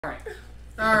Alright.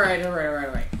 No.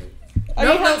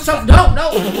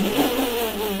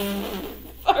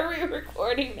 Are we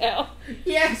recording now?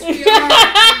 Yes, we are.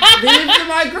 Leave the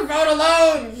microphone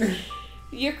alone.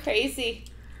 You're crazy.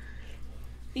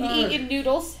 You eating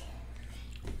noodles?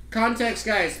 Context,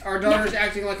 guys. Our daughter's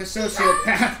acting like a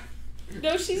sociopath.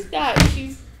 No, she's not.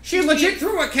 She legit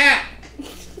threw a cat.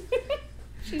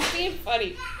 She's being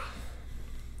funny.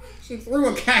 She threw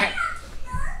a cat.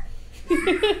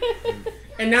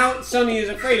 And now Sonny is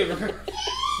afraid of her.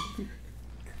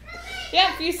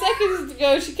 Yeah, a few seconds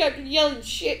ago she kept yelling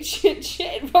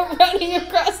shit while running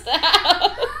across the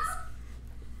house.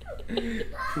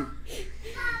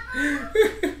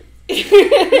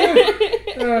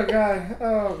 Oh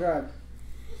god.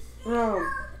 Oh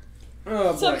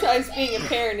boy. Sometimes being a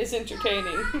parent is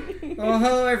entertaining. Well,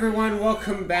 hello everyone.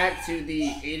 Welcome back to the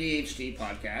ADHD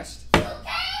podcast.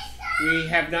 We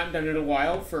have not done it in a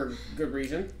while for good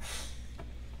reason.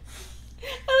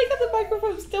 I like how the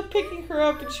microphone's still picking her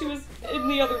up and she was in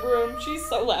the other room. She's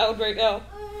so loud right now.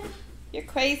 You're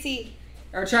crazy.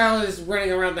 Our child is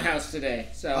running around the house today,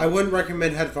 so... I wouldn't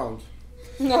recommend headphones.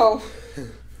 No.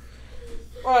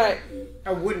 Alright.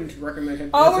 I wouldn't recommend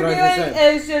headphones. All we're doing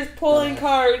is just pulling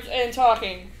cards and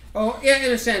talking. Oh, yeah,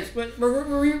 in a sense, but we're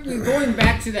going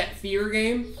back to that fear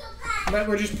game, but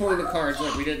we're just pulling the cards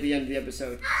like we did at the end of the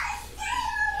episode.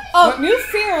 Oh, new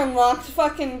fear unlocked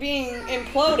fucking being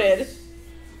imploded.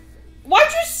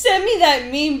 Why'd you send me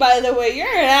that meme, by the way? You're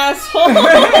an asshole.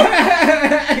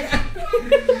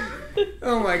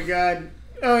 Oh my god.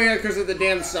 Oh yeah, because of the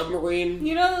damn submarine.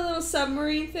 You know the little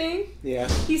submarine thing? Yeah.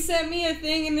 He sent me a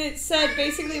thing and it said,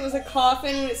 basically it was a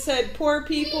coffin and it said, poor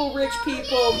people, rich people.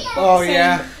 Oh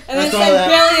yeah. And then it said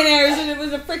billionaires and it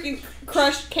was a freaking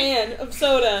crushed can of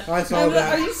soda. I saw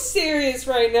that. Are you serious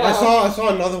right now? I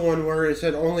saw another one where it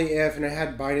said only if and it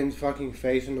had Biden's fucking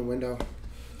face in the window.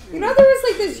 You know there was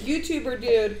like this YouTuber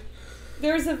dude.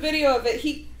 There was a video of it.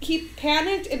 He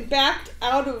panicked and backed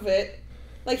out of it.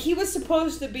 Like he was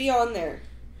supposed to be on there.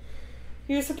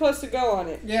 He was supposed to go on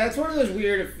it. Yeah, it's one of those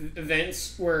weird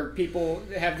events where people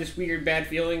have this weird bad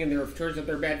feeling and it turns out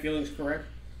their bad feeling's correct.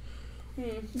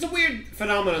 It's a weird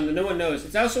phenomenon that no one knows.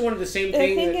 It's also one of the same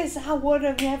things. The thing is, I would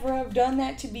have never have done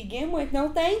that to begin with. No,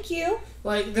 thank you.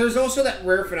 Like, there's also that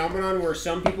rare phenomenon where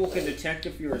some people can detect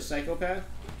if you're a psychopath.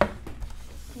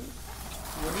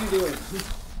 What are you doing?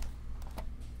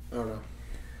 I don't know.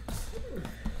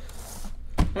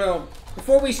 Well,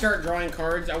 before we start drawing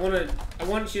cards, I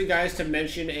want you guys to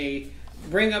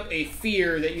bring up a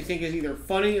fear that you think is either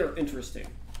funny or interesting.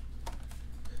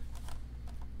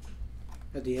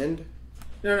 At the end?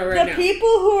 No, right now. The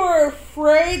people who are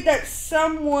afraid that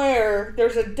somewhere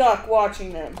there's a duck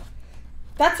watching them.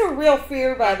 That's a real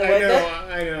fear, by the way.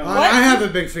 I know. I have a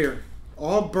big fear.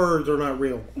 All birds are not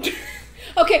real.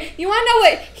 Okay, you want to know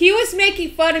what? He was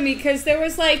making fun of me because there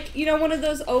was like, you know, one of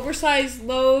those oversized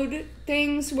load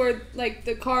things where like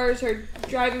the cars are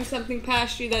driving something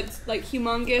past you that's like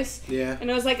humongous. Yeah. And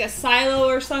it was like a silo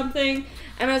or something.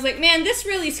 And I was like, man, this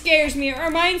really scares me. It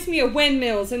reminds me of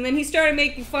windmills. And then he started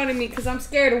making fun of me because I'm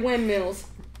scared of windmills.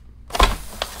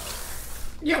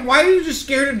 Yeah, why are you just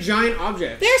scared of giant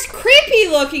objects? They're creepy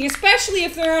looking, especially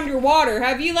if they're underwater.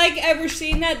 Have you, like, ever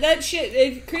seen that? That shit,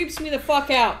 it creeps me the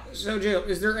fuck out. So, Jill,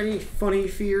 is there any funny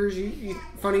fears,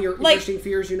 funny or interesting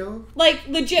fears you know? Like,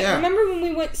 legit, yeah. Remember when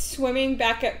we went swimming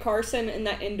back at Carson in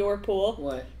that indoor pool?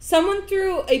 What? Someone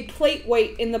threw a plate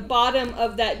weight in the bottom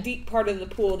of that deep part of the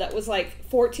pool that was, like,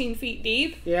 14 feet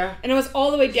deep. Yeah. And it was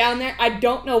all the way down there. I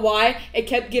don't know why. It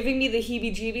kept giving me the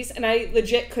heebie-jeebies, and I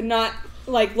legit could not...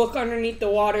 like, look underneath the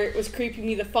water. It was creeping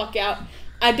me the fuck out.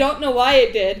 I don't know why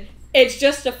it did. It's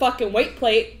just a fucking weight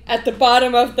plate at the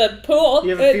bottom of the pool. You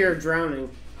have a fear of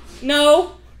drowning.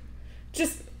 No.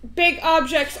 Just big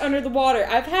objects under the water.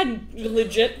 I've had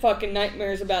legit fucking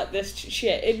nightmares about this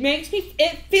shit. It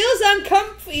feels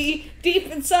uncomfy deep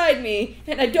inside me,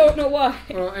 and I don't know why.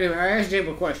 Well, anyway, I asked Jabe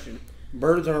a question.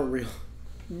 Birds aren't real.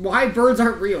 Why birds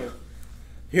aren't real?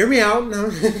 Hear me out.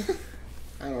 No.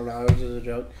 I don't know. It was just a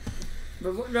joke.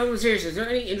 But no, seriously, is there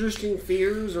any interesting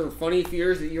fears or funny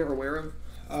fears that you're aware of?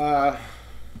 I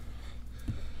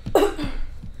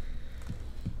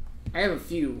have a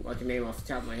few I can name off the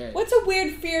top of my head. What's a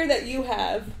weird fear that you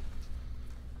have?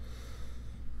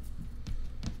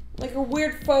 Like a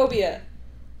weird phobia.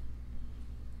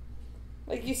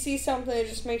 Like you see something that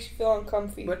just makes you feel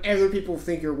uncomfy. But other people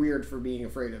think you're weird for being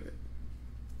afraid of it.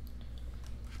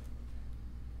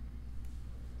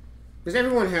 Because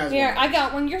everyone has Here, one. I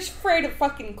got one. You're afraid of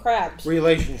fucking crabs.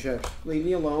 relationships. Leave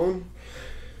me alone.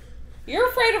 You're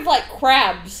afraid of, like,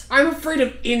 crabs. I'm afraid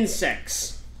of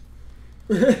insects.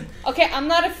 Okay, I'm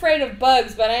not afraid of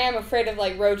bugs, but I am afraid of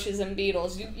like roaches and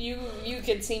beetles. You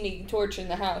could see me torching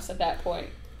the house at that point.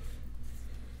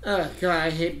 Oh god, I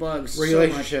hate bugs.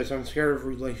 Relationships. So I'm scared of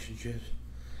relationships.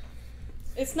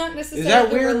 It's not that necessarily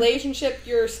the weird? relationship.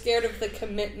 You're scared of the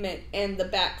commitment and the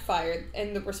backfire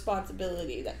and the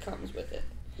responsibility that comes with it.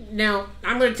 Now,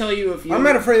 I'm going to tell you a few. I'm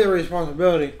not afraid of the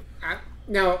responsibility.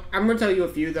 Now, I'm going to tell you a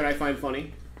few that I find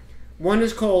funny. One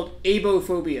is called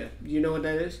abophobia. Do you know what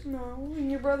that is? No, when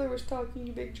your brother was talking,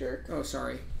 you big jerk. Oh,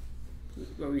 sorry.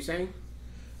 What were you saying?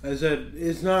 I said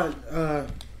it's not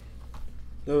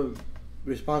the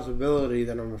responsibility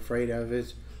that I'm afraid of.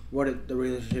 It's the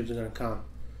relationships are going to come.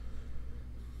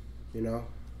 You know?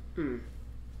 And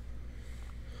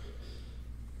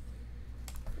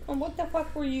what the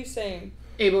fuck were you saying?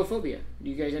 Abophobia. Do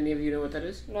you guys, any of you know what that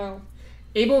is? No.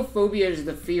 Abophobia is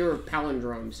the fear of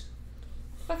palindromes.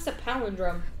 What's a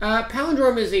palindrome?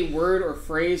 Palindrome is a word or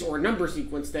phrase or number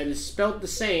sequence that is spelled the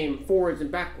same forwards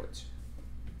and backwards.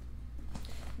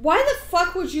 Why the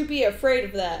fuck would you be afraid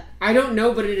of that? I don't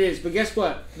know, but it is. But guess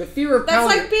what? The fear of That's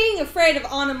like being afraid of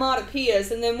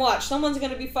onomatopoeias, and then watch, someone's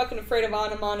gonna be fucking afraid of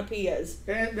onomatopoeias.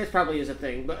 That probably is a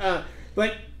thing.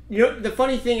 But you know, the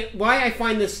funny thing, why I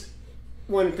find this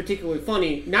one particularly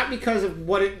funny, not because of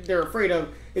what they're afraid of,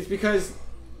 it's because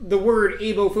the word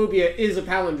abophobia is a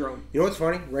palindrome. You know what's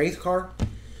funny? Race car.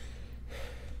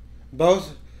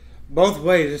 Both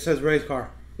ways it says race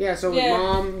car. Yeah, so with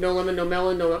mom, no lemon, no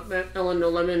melon, no melon, no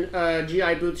lemon,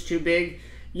 GI boots too big,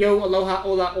 yo, aloha,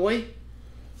 ola, oi.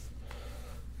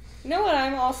 You know what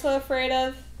I'm also afraid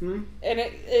of? And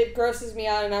it grosses me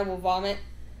out and I will vomit?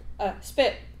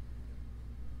 Spit.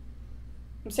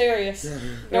 I'm serious.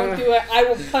 Don't do it. I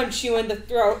will punch you in the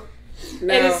throat.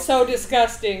 It is so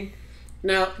disgusting.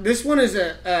 Now, this one is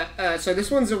so this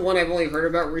one's the one I've only heard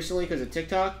about recently because of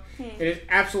TikTok. It is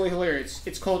absolutely hilarious.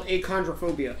 It's called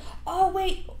achondrophobia. Oh,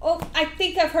 wait. Oh, I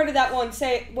think I've heard of that one.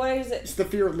 Say, what is it? It's the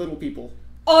fear of little people.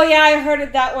 Oh, yeah, I heard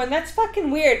of that one. That's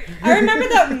fucking weird. I remember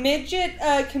that midget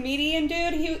comedian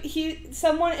dude.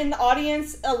 Someone in the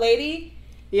audience, a lady.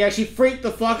 Yeah, she freaked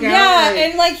the fuck out. Yeah,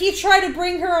 and like he tried to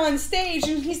bring her on stage,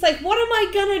 and he's like, "What am I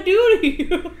gonna do to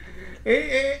you?"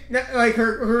 Like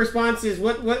her response is,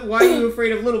 "What? Why are you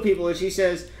afraid of little people?" And she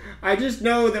says, "I just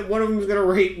know that one of them is gonna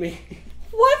rape me."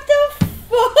 What the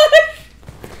fuck?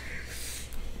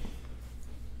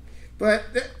 But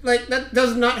that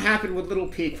does not happen with little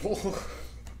people.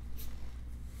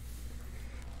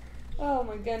 Oh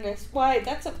my goodness! Why?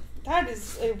 That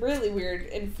is a really weird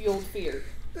and fueled fear.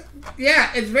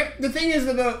 Yeah, the thing is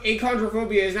about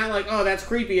achondrophobia is not like, oh, that's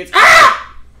creepy. It's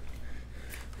ah!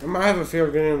 I might have a fear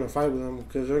of getting in a fight with them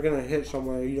because they're gonna hit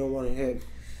somewhere you don't want to hit.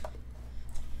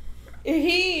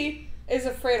 He is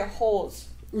afraid of holes.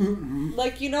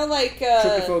 Like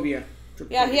Trypophobia.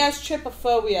 Yeah, he has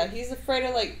trypophobia. He's afraid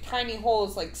of like tiny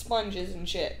holes, like sponges and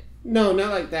shit. No,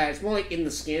 not like that. It's more like in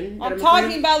the skin. I'm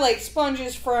talking about like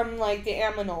sponges from like the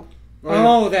aminal.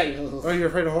 Oh, that. Oh, you're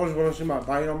afraid of holes? You want to see my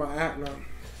bite on my act now?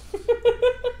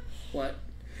 What?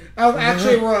 Oh,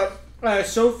 actually,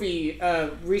 Sophie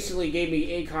recently gave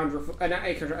me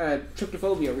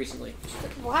trypophobia recently.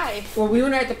 Why? Well, we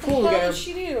went at the pool What together. did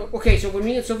she do? Okay, so when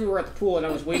me and Sophie were at the pool and I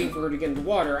was waiting for her to get in the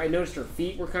water, I noticed her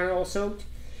feet were kind of all soaked.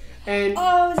 And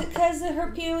oh, is it because of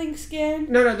her peeling skin?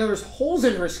 No, there was holes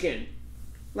in her skin,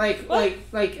 like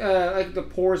the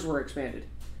pores were expanded.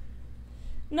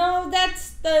 No,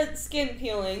 that's the skin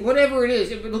peeling. Whatever it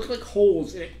is, it looked like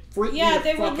holes. And it freaked me the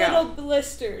they were fuck little out.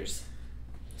 blisters.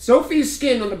 Sophie's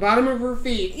skin on the bottom of her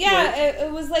feet. Yeah, it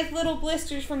was like little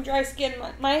blisters from dry skin.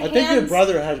 My hands. I think your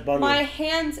brother has bunions. My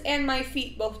hands and my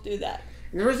feet both do that.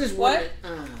 And there was this What?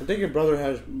 one. I think your brother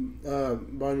has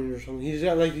bunions or something. He's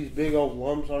got like these big old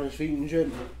lumps on his feet and shit.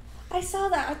 I saw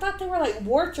that. I thought they were like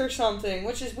warts or something,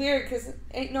 which is weird because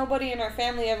ain't nobody in our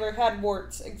family ever had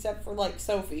warts except for like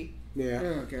Sophie. Yeah.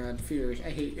 Oh god, fears.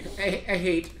 I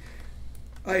hate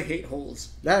holes.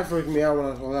 That freaked me out when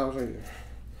I saw that. I was like,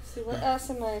 See, what else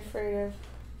am I afraid of?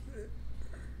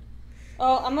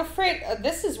 Oh, I'm afraid.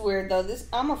 This is weird though.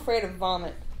 I'm afraid of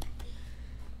vomit.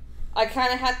 I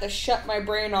kind of have to shut my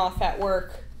brain off at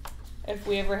work if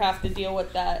we ever have to deal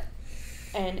with that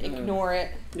and ignore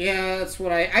it. Yeah, that's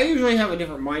what I usually have a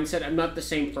different mindset. I'm not the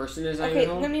same person as I am. Okay,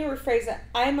 let me rephrase that.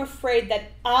 I'm afraid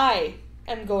that I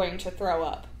am going to throw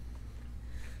up.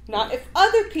 Not if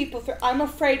other people throw. I'm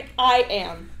afraid I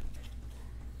am.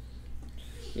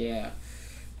 Yeah.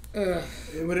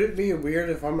 would it be weird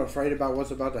if I'm afraid about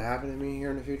what's about to happen to me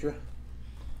here in the future?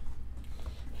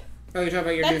 Oh, you're talking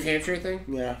about your New Hampshire thing?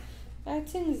 Yeah.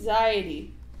 That's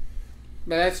anxiety.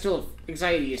 But that's still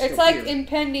anxiety. It's like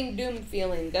impending doom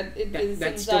feeling. That's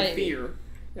still anxiety. fear.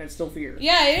 That's still fear.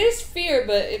 Yeah, it is fear,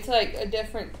 but it's like a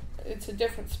different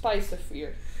spice of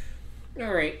fear.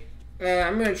 Alright.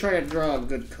 I'm going to try to draw a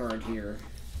good card here.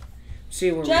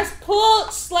 See where Just pull,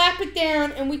 slap it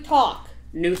down, and we talk.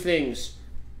 New things.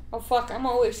 Oh, fuck, I'm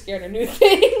always scared of new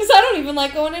things. I don't even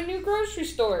like going to new grocery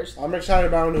stores. I'm excited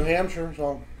about New Hampshire,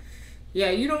 so... Yeah,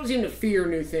 you don't seem to fear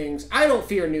new things. I don't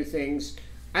fear new things.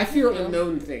 I fear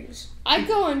unknown things. I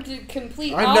go into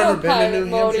complete I've never been to autopilot New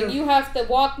mode, Hampshire. and you have to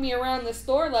walk me around the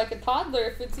store like a toddler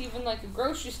if it's even like a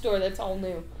grocery store that's all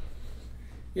new.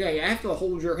 Yeah, I have to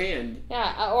hold your hand.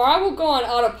 Yeah, or I will go on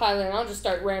autopilot and I'll just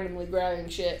start randomly grabbing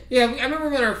shit. Yeah, I remember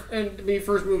when you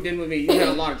first moved in with me, you had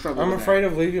a lot of trouble I'm with afraid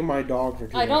of leaving my dog for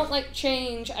 2 I days. don't like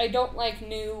change. I don't like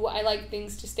new. I like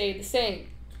things to stay the same.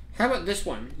 How about this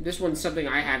one? This one's something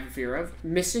I have a fear of.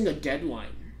 Missing a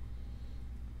deadline.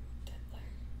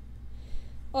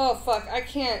 Oh, fuck. I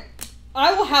can't.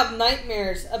 I will have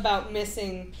nightmares about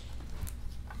missing,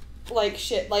 like,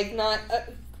 shit. Like, not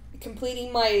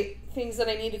completing my things that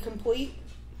I need to complete.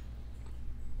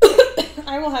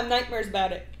 I will have nightmares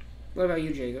about it. What about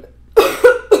you, Jacob?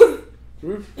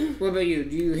 What about you?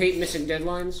 Do you hate missing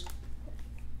deadlines?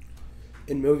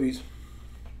 In movies.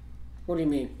 What do you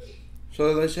mean?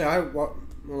 So let's say I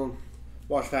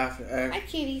watch Fast X. Hi,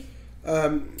 kitty.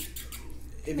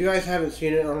 If you guys haven't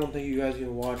seen it, I don't think you guys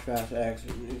can watch Fast X.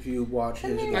 If you watch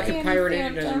his, I can pirate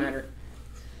it, it doesn't matter.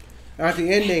 at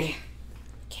the ending,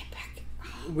 Get back.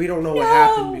 we don't know what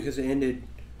happened because it ended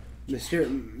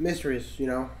mysterious, you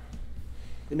know.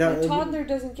 My toddler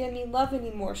doesn't get any love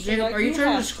anymore. So Jacob, like, are you trying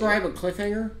to have describe a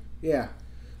cliffhanger? Yeah,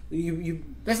 you.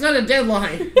 That's not a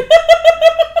deadline.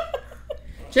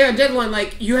 Yeah, a deadline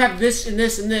like you have this and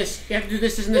this and this. You have to do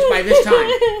this and this by this time.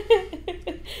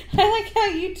 I like how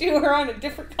you two are on a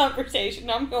different conversation.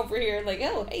 I'm over here like,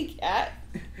 oh, hey, cat.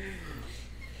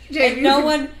 Jake, And no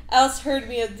one else heard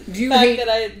me of the fact that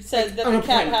I said that the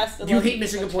cat has to. Do you love hate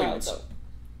missing my appointments? child,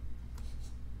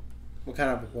 What kind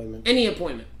of appointment? Any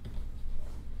appointment.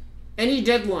 Any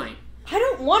deadline. I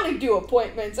don't want to do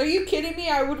appointments. Are you kidding me?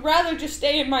 I would rather just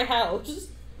stay in my house.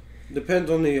 Depends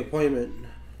on the appointment,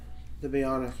 to be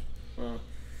honest.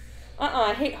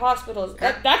 I hate hospitals.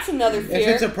 That's another fear. If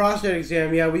it's a prostate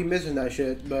exam, yeah, we missing that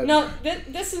shit. But No,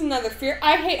 this is another fear.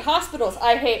 I hate hospitals.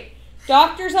 I hate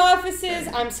doctor's offices.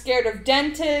 I'm scared of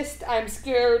dentists. I'm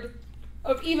scared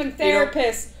of even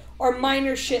therapists or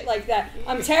minor shit like that.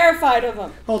 I'm terrified of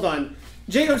them. Hold on.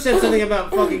 Jacob said something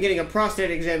about fucking getting a prostate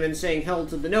exam and saying hell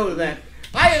to the no to that.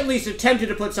 I at least attempted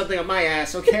to put something on my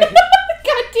ass, okay? God damn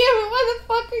it, why the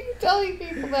fuck are you telling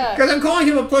people that? Because I'm calling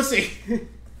him a pussy.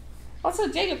 Also,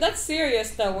 Jacob, that's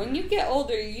serious, though. When you get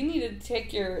older, you need to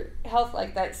take your health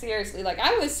like that seriously. Like,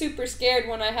 I was super scared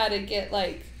when I had to get,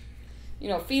 like,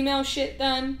 female shit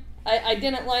done. I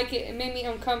didn't like it. It made me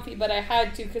uncomfy, but I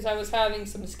had to because I was having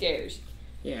some scares.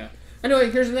 Yeah. Anyway,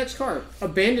 here's the next card.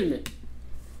 Abandonment.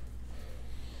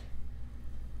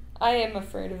 I am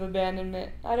afraid of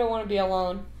abandonment. I don't want to be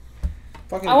alone.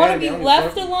 fucking I want to abandon be me,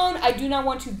 left alone. I do not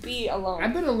want to be alone.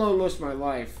 I've been alone most of my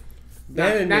life.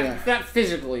 Abandon me. Not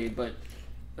physically, but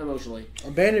emotionally.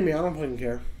 Abandon me. I don't fucking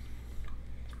care.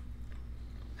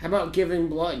 How about giving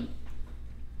blood?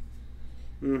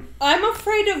 I'm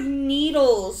afraid of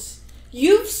needles.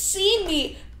 You've seen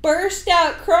me burst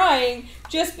out crying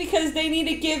just because they need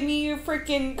to give me a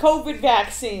freaking COVID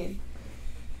vaccine.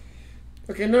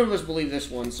 Okay, none of us believe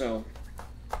this one, so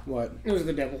What? it was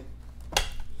the devil.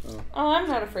 Oh, I'm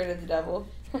not afraid of the devil.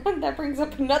 That brings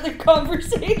up another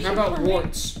conversation. How about for me.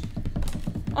 warts?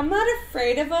 I'm not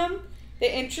afraid of them.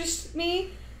 They interest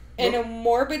me in a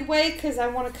morbid way because I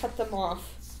want to cut them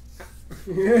off.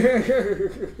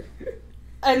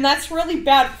 And that's really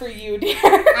bad for you, dear.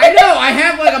 I know, I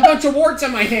have like a bunch of warts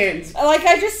on my hands. Like,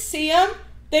 I just see them.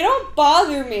 They don't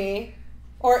bother me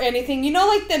or anything. You know,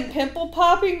 like them pimple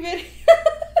popping videos?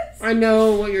 I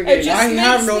know what you're It getting just I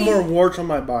have makes no me- more warts on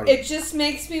my body. It just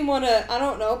makes me want to, I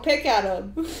don't know, pick at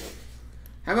them.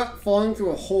 How about falling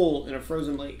through a hole in a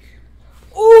frozen lake?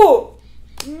 Ooh!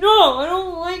 No, I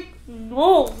don't like,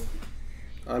 no.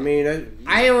 I mean,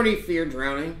 I already fear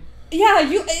drowning. Yeah,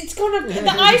 it's gonna, the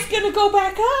ice gonna go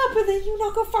back up and then you're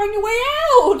not gonna find your way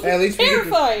out. at least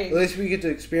Terrifying. at least we get to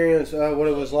experience what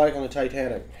it was like on the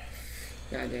Titanic.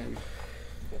 Goddamn.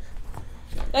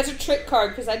 That's a trick card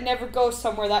because I'd never go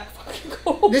somewhere that fucking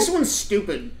cold. This one's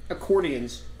stupid.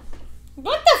 Accordions.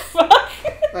 What the fuck?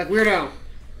 Like weirdo.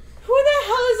 Who the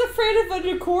hell is afraid of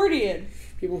an accordion?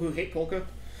 People who hate polka.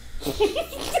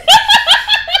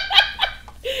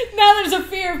 Now there's a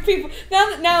fear of people.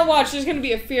 Now watch. There's gonna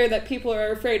be a fear that people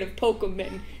are afraid of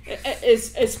Pokemon,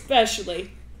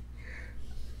 especially.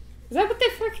 Is that what they're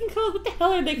fucking called? What the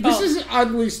hell are they called? This is an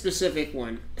oddly specific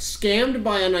one. Scammed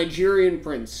by a Nigerian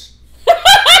prince.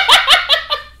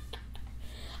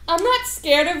 I'm not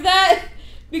scared of that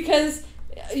because,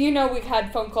 you know, we've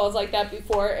had phone calls like that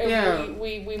before and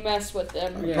we mess with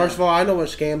them. Yeah. First of all, I know what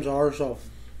scams are, so.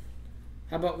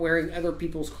 How about wearing other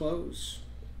people's clothes?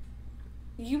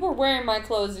 You were wearing my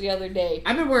clothes the other day.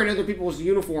 I've been wearing other people's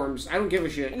uniforms. I don't give a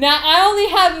shit. Now, I only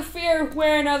have a fear of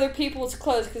wearing other people's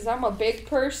clothes because I'm a big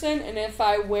person, and if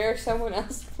I wear someone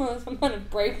else's clothes, I'm going to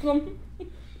break them. What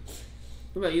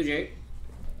about you, Jake?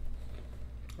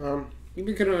 Me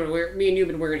and you've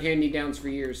been wearing hand-me-downs for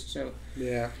years, so...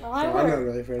 Yeah. I'm not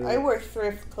really afraid of that. I wear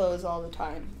thrift clothes all the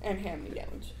time, and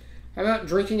hand-me-downs. How about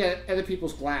drinking at other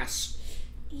people's glass?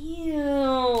 Ew.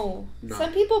 No.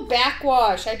 Some people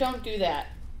backwash. I don't do that.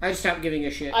 I stopped giving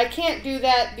a shit. I can't do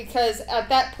that because at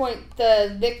that point,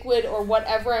 the liquid or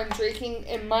whatever I'm drinking,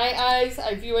 in my eyes,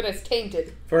 I view it as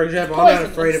tainted. For example, I'm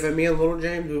not afraid of it. Me and Little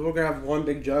James, we were going to have one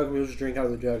big jug, we'll just drink out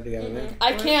of the jug together. Mm-hmm.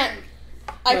 I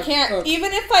can't.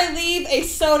 Even if I leave a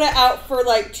soda out for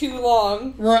like too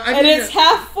long, and it's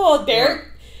half full,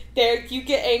 Derek, you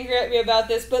get angry at me about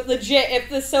this, but legit, if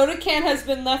the soda can has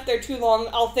been left there too long,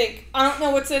 I'll think, I don't know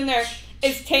what's in there.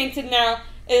 It's tainted now.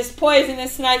 It's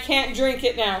poisonous, and I can't drink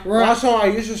it now. Also, I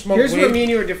used to smoke Here's weed. where me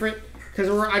and you are different, because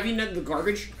I've eaten up the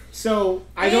garbage, so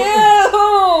I don't...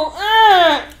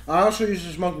 I also used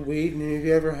to smoke weed, and have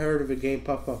you ever heard of a game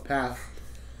Puff Puff Pass?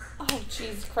 Oh,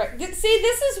 Jesus Christ. See,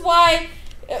 this is why...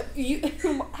 Wait, have you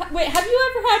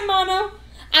ever had mono?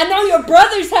 I know your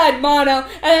brothers had mono,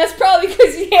 and that's probably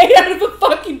because you ate out of a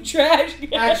fucking trash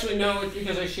can. Actually, no, it's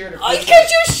because I shared a pizza. Oh, because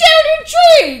you shared a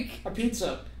drink! A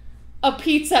pizza. A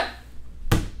pizza.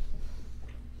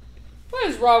 What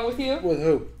is wrong with you? With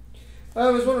who?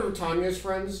 It was one of Tanya's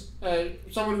friends.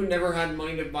 Someone who never had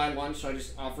money to buy lunch, so I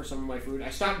just offered some of my food. I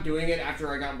stopped doing it after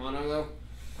I got mono, though.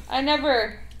 I've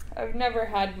never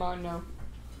had mono.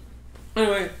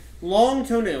 Anyway, long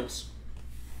toenails.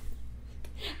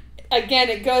 Again,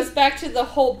 it goes back to the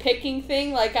whole picking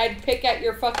thing. Like, I'd pick at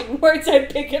your fucking words, I'd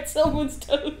pick at someone's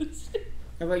toes.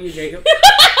 How about you, Jacob?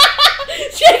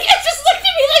 Jacob just looked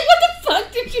at me like, what the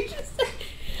fuck did you just say?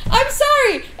 I'm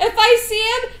sorry. If I see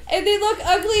them and they look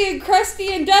ugly and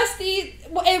crusty and dusty,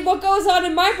 and what goes on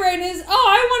in my brain is, oh,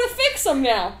 I want to fix them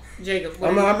now. Jacob,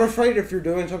 I'm afraid if you're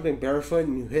doing something barefoot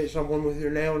and you hit someone with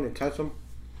your nail and you touch them.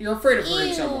 You're afraid of hurting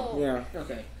Ew. someone. Yeah.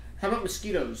 Okay. How about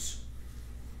mosquitoes?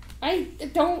 I'm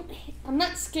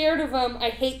not scared of them. I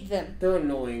hate them. They're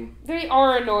annoying. They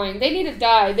are annoying. They need to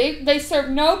die. They serve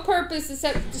no purpose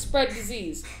except to spread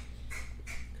disease.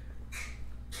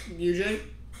 You, Jake?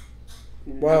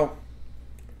 Well,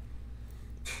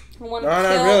 I want to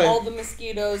kill all the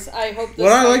mosquitoes. I hope this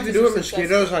what I like to do with successful.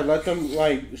 mosquitoes, I let them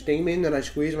like sting me, and then I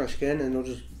squeeze my skin, and they'll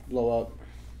just blow up.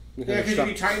 Yeah, because if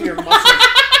you tighten your muscles...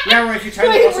 Yeah, right, if you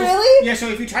tighten your muscles... Really? Yeah, so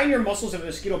if you tighten your muscles if a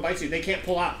mosquito bites you, they can't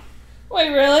pull out. Wait,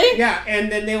 really? Yeah,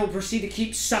 and then they will proceed to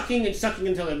keep sucking and sucking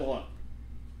until they blow up.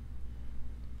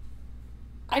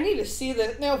 I need to see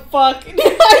this. No, fuck.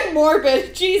 I'm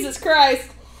morbid. Jesus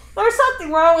Christ. There's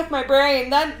something wrong with my brain.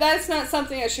 That's not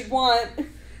something I should want.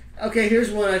 Okay, here's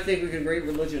one I think we can rate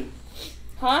religion.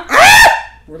 Huh?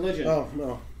 Religion. Oh,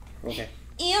 no. Okay.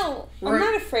 Ew. I'm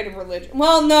not afraid of religion.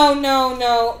 Well,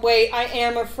 no. Wait, I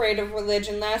am afraid of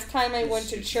religion. Last time I went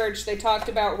to church, they talked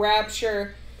about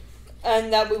rapture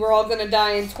and that we were all going to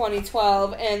die in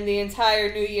 2012, and the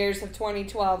entire New Year's of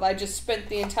 2012, I just spent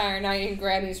the entire night in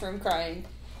Granny's room crying.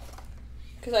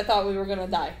 Because I thought we were going to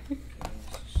die.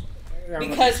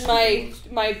 Because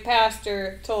my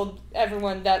pastor told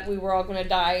everyone that we were all going to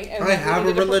die, and we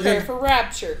needed to prepare for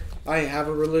rapture. I have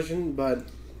a religion, but...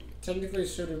 Technically,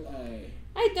 so do I.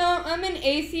 I don't. I'm an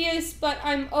atheist, but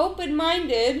I'm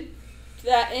open-minded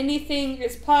that anything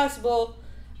is possible.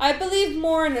 I believe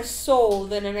more in a soul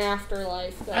than an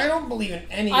afterlife, though. I don't believe in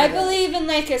any I of that. believe in,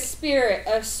 like, a spirit,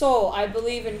 a soul. I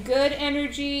believe in good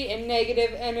energy and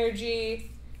negative energy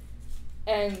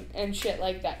and shit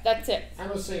like that. That's it.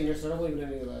 I'm a Satanist. I don't believe in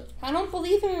any of that. I don't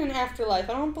believe in an afterlife.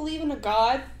 I don't believe in a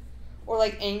god or,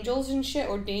 like, angels and shit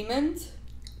or demons.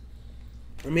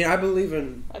 I mean, I believe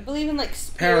in... like,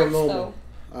 spirits, paranormal. though.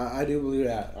 I do believe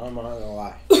that. I'm not gonna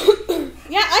lie.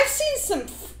 Yeah, I've seen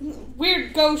some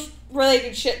weird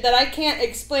ghost-related shit that I can't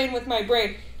explain with my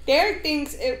brain. Derek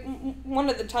thinks one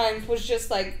of the times was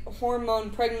just, like,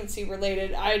 hormone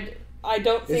pregnancy-related. I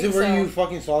don't think so. Is it where you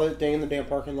fucking saw that thing in the damn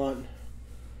parking lot?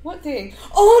 What thing?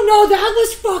 Oh, no, that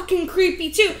was fucking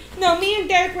creepy, too. No, me and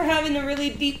Derek were having a really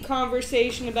deep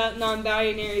conversation about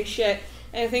non-binary shit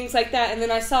and things like that, and then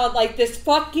I saw, like, this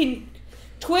fucking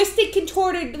twisted,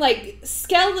 contorted, like,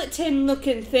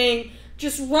 skeleton-looking thing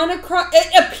just run across.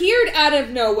 It appeared out of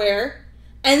nowhere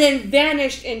and then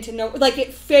vanished into no. Like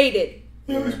it faded.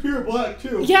 It was pure black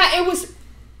too. Yeah, it was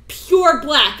pure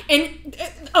black, and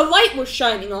a light was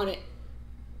shining on it.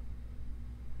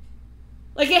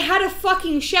 Like it had a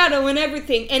fucking shadow and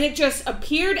everything, and it just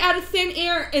appeared out of thin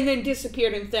air and then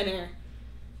disappeared in thin air.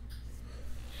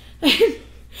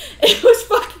 It was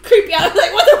fucking creepy. I was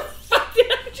like, what the fuck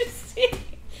did I just see?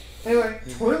 Anyway,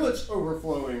 toilets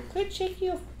overflowing. Quit shaking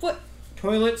your foot.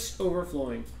 Toilets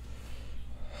overflowing.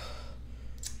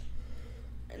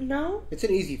 No? It's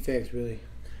an easy fix, really.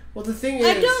 Well, the thing is...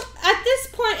 I don't... At this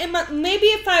point, maybe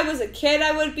if I was a kid,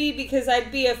 I would be, because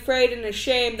I'd be afraid and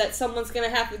ashamed that someone's going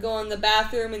to have to go in the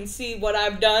bathroom and see what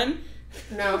I've done.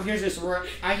 Now, here's this.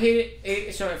 I hate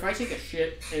it. So if I take a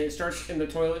shit and it starts, and the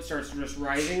toilet starts just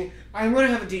rising, I'm going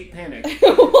to have a deep panic.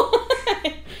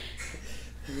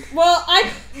 Well,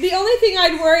 the only thing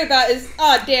I'd worry about is,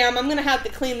 oh, damn, I'm going to have to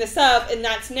clean this up, and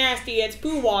that's nasty. It's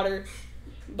poo water.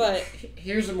 But...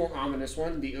 Here's a more ominous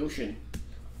one. The ocean.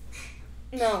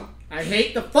 No. I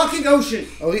hate the fucking ocean!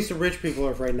 At least the rich people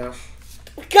are afraid now.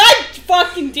 God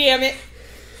fucking damn it.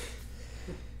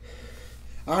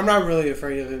 I'm not really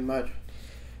afraid of it much.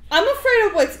 I'm afraid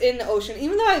of what's in the ocean,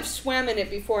 even though I've swam in it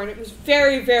before, and it was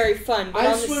very, very fun. But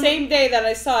on the same day that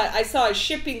I saw a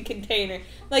shipping container.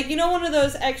 Like, you know one of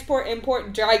those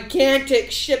export-import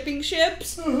gigantic shipping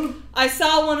ships? I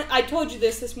saw one, I told you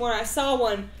this morning, I saw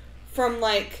one from,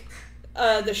 like,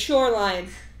 the shoreline.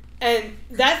 And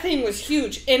that thing was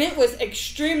huge, and it was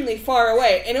extremely far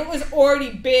away, and it was already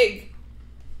big,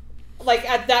 like,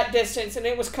 at that distance, and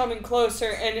it was coming closer,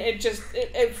 and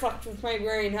it fucked with my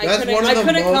brain. I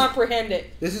couldn't comprehend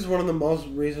it. This is one of the most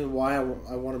reasons why I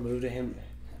want to move to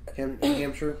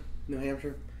Hampshire, New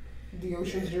Hampshire. The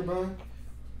ocean's nearby.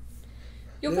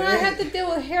 You're gonna have to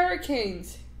deal with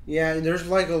hurricanes. Yeah, and there's,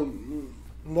 like, a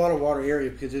lot of water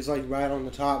area, because it's, like, right on the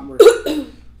top where,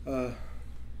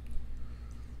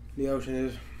 the ocean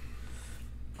is.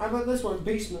 How about this one?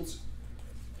 Basements.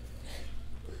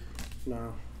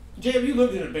 No. Jacob, you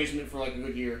lived in a basement for like a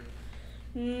good year.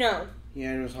 No.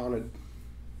 Yeah, it was haunted.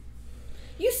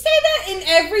 You say that in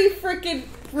every freaking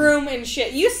room and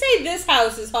shit. You say this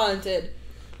house is haunted.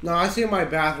 No, I say my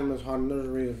bathroom is haunted. There's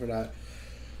a reason for that.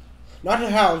 Not the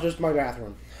house, just my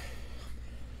bathroom.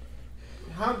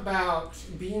 How about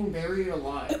being buried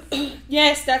alive?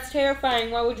 Yes, that's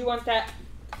terrifying. Why would you want that?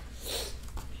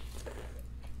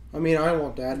 I mean, I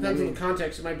want that. Depends on the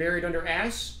context. Am I buried under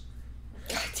ass?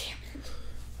 God damn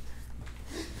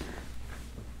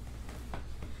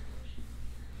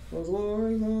it.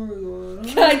 Lord.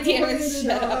 God damn it,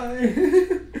 shut up.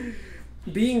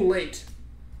 Being late.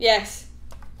 Yes.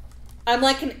 I'm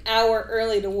like an hour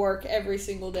early to work every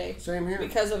single day. Same here.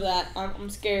 Because of that. I'm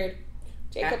scared.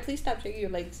 Jacob, please stop shaking your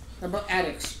legs. How about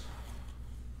addicts?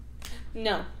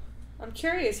 No. I'm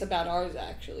curious about ours,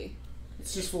 actually.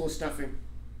 It's just full of stuffing.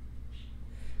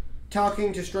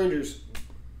 Talking to strangers.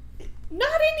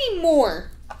 Not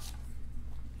anymore.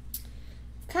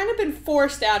 Kind of been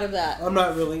forced out of that. I'm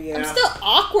not really, yeah. I'm still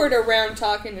awkward around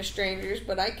talking to strangers,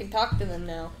 but I can talk to them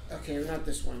now. Okay, not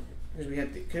this one.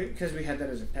 Because we had that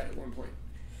as a pet at one point.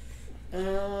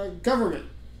 Government.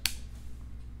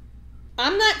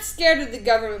 I'm not scared of the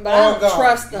government, but I don't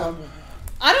trust them.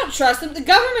 I don't trust them. The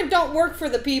government don't work for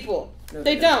the people. No,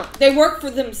 they don't. They work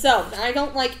for themselves. I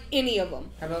don't like any of them.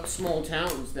 How about small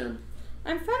towns, then?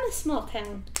 I'm from a small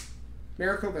town.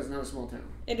 Maricopa is not a small town.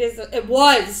 It is. It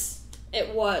was.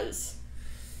 It was.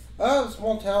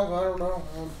 Small towns, I don't know.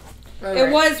 It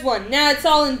was one. Now it's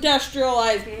all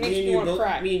industrialized and makes me want to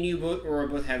cry. Me and you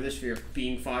both have this fear of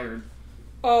being fired.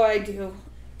 Oh, I do.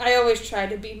 I always try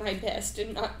to be my best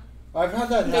and not I've had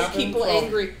that make people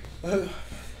angry.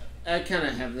 I kind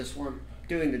of have this one.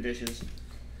 Doing the dishes.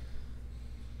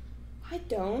 I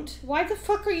don't. Why the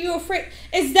fuck are you afraid?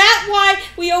 Is that why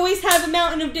we always have a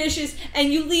mountain of dishes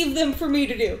and you leave them for me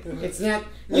to do? It's not.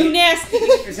 You nasty.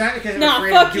 It's not because I'm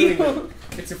afraid of doing them.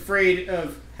 It's afraid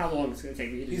of how long it's going to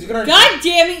take me to do it. God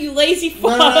damn it, you lazy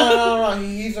fuck. No.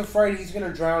 He's afraid he's going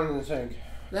to drown in the sink.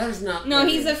 That is not. No,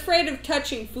 he's afraid of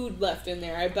touching food left in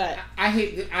there, I bet. I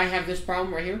have this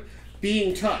problem right here.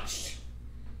 Being touched.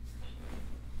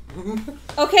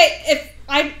 Okay, if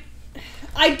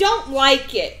I don't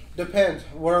like it. Depends.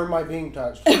 Where am I being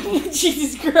touched?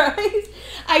 Jesus Christ.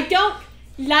 I don't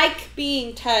like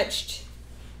being touched.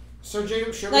 So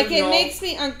Jacob, sure. Like, it makes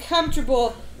me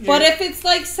uncomfortable. Yeah. But if it's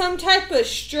like some type of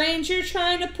stranger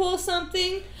trying to pull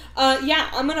something, yeah,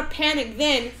 I'm going to panic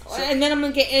then. And then I'm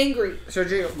going to get angry. So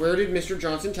Jacob, where did Mr.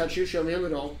 Johnson touch you? Show me on the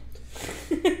doll.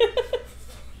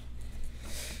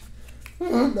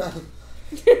 No.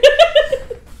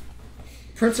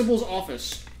 Principal's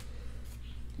office.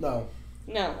 No.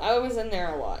 No, I was in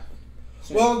there a lot.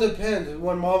 So, Well, it depends.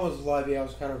 When Mom was alive, yeah, I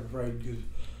was kind of afraid because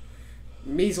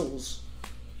measles.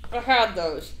 I had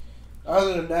those.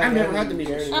 other than that, I've never I had the didn't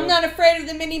care measles. I'm anymore. not afraid of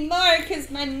them anymore because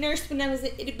my nurse, when I was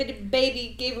a itty bitty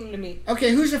baby, gave them to me.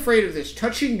 Okay, who's afraid of this?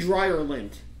 Touching dryer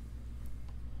lint.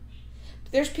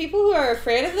 There's people who are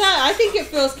afraid of that. I think it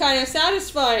feels kind of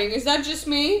satisfying. Is that just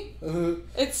me?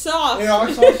 It's soft. Yeah,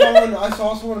 I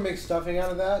saw someone make stuffing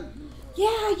out of that.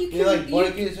 Yeah, you can. You like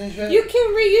blankets and shit. You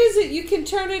can reuse it. You can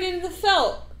turn it into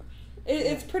felt.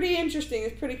 It's pretty interesting.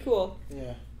 It's pretty cool.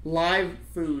 Yeah. Live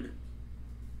food.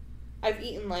 I've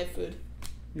eaten live food.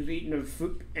 You've eaten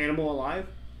a animal alive?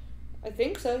 I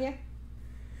think so, yeah.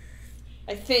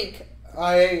 I think.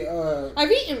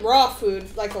 I've eaten raw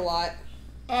food, like, a lot.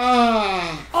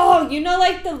 Ah. Oh, you know,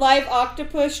 like, the live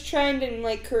octopus trend in,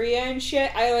 like, Korea and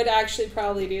shit? I would actually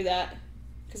probably do that.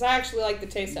 Because I actually like the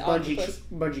taste of octopus.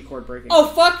 Bungee cord breaking. Oh,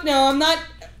 fuck no. I'm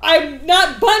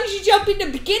not bungee jumping to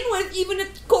begin with, even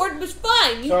if the cord was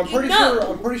fine. So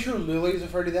I'm pretty sure Lily's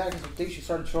afraid of that because I think she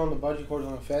started throwing the bungee cords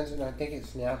on the fence and I think it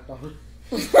snapped on her.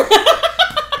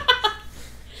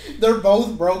 They're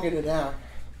both broken in half.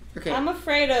 Okay. I'm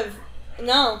afraid of...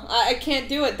 No, I can't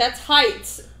do it. That's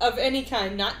heights of any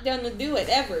kind. Not done to do it,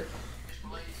 ever.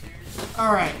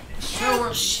 Alright.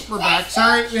 So we're back.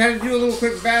 Sorry, we had to do a little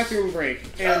quick bathroom break.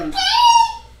 And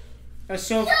a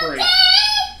self break.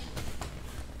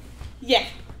 Yeah.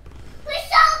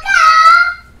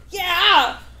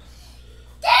 Yeah!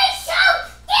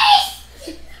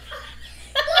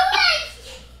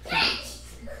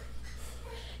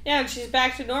 Yeah, and she's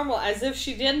back to normal, as if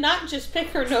she did not just pick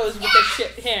her nose with a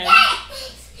shit hand.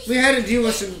 We had to deal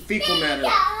with some fecal matter.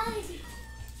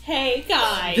 Hey,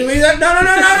 guys. Delete that.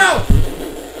 No.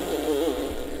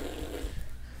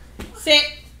 Sit.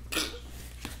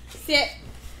 Sit.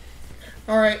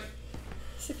 Alright.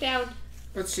 Sit down.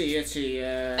 Let's see.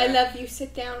 I love you.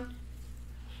 Sit down.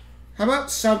 How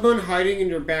about someone hiding in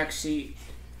your back seat?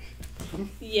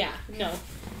 Yeah, no.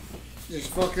 Just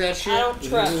fuck that shit. I don't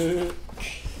trust.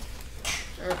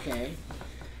 Okay.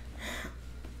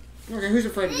 Okay, who's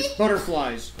afraid of this?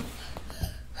 Butterflies.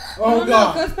 Oh No,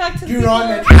 god. it goes back to the Do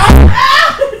not people-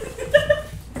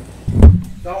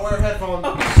 Don't wear headphones.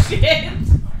 Oh, shit.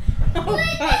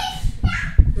 Oh, God.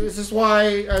 This is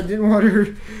why I didn't want her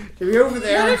to be over Why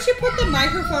there. don't you put the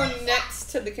microphone next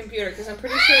to the computer? Because I'm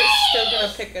pretty sure it's still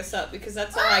going to pick us up. Because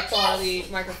that's a high quality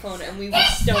microphone and we will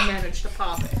still manage to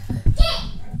pop it.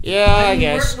 Yeah, I mean,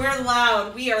 guess. We're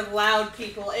loud. We are loud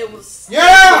people. It was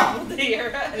Yeah! people to hear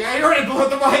us. Yeah, I already blew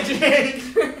the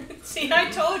mic. See, I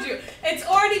told you. It's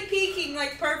already peaking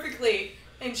like perfectly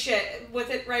and shit with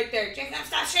it right there. Jacob,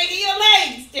 stop shaking your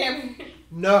legs, damn it.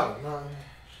 No.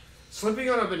 Slipping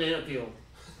on a banana peel.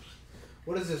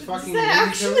 What is this Does fucking that Looney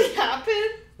actually Tunes? happen?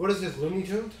 What is this, Looney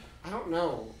Tunes? I don't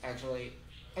know, actually.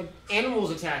 An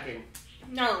animal's attacking.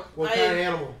 No. What kind of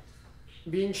animal?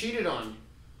 Being cheated on.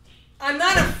 I'm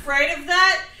not afraid of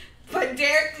that, but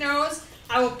Derek knows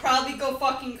I will probably go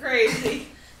fucking crazy.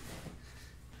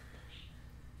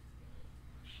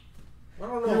 I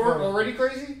don't know. You weren't already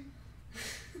crazy?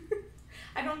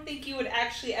 I don't think you would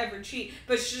actually ever cheat,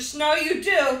 but just know you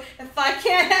do. If I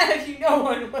can't have you, no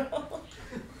one will.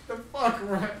 The fuck,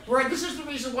 right? This is the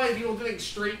reason why people think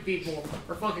straight people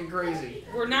are fucking crazy.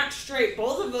 We're not straight.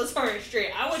 Both of us aren't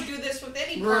straight. I would do this with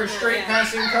any We're a partner straight I have.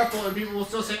 passing couple, and people will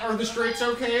still say, "Are the straights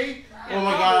okay?" Yeah, Oh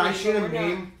my god, I probably, seen a but we're not.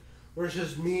 meme where it's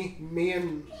just me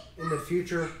in the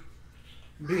future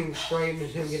being straight and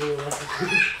him getting arrested.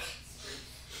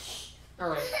 All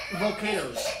right,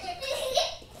 volcanoes.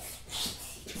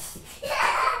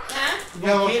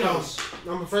 Huh? Yellowstone.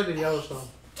 I'm afraid of Yellowstone.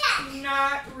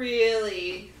 Not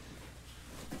really.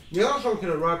 Yellowstone can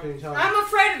erupt anytime. I'm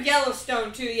afraid of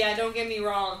Yellowstone too, yeah, don't get me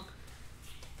wrong.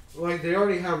 Like, they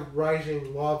already have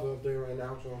rising lava up there right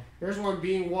now, so. Here's one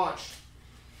being watched.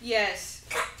 Yes.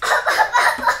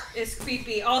 It's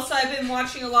creepy. Also, I've been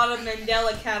watching a lot of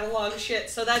Mandela catalog shit,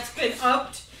 so that's been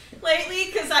upped lately,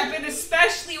 because I've been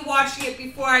especially watching it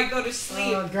before I go to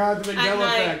sleep. Oh god, the At Mandela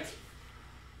night. effect.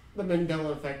 The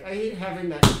Mandela effect. I hate having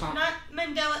that pop. Not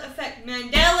Mandela effect,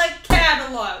 Mandela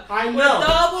catalog. I With know.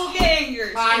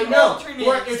 doppelgangers I and know. alternates.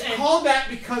 Well, it's and- called that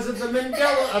because of the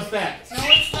Mandela effect. No,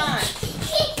 it's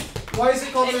not. Why is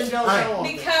it called the It's- Mandela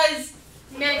effect? Because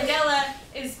Mandela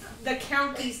is the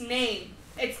county's name.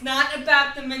 It's not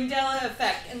about the Mandela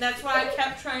effect, and that's why I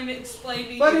kept trying to explain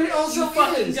to you. But it also you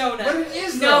fucking is. donut. But it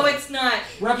is, No, though. it's not.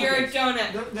 You're a Replicants.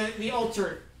 donut. The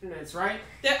alter alternates, right?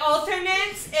 The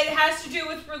alternates, it has to do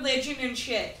with religion and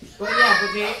shit. But yeah,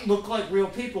 but they look like real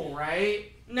people, right?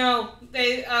 No,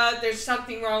 there's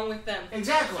something wrong with them.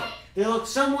 Exactly. They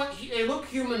look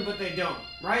human, but they don't,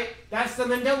 right? That's the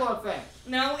Mandela effect.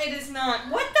 No, it is not.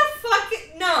 What the fuck?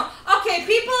 No. Okay,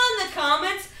 people in the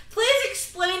comments, please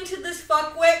explain to this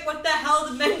fuckwit what the hell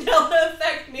the Mandela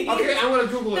effect means. Okay, I'm gonna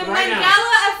Google it right now. The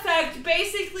Mandela effect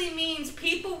basically means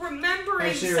people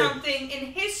remembering something in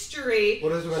history.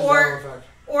 What is the Mandela effect?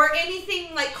 Or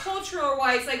anything like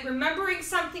cultural-wise, like remembering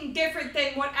something different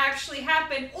than what actually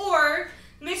happened, or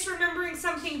misremembering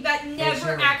something that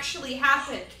never actually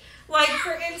happened. Like,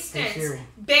 for instance,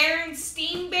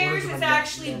 Berenstain Bears is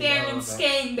actually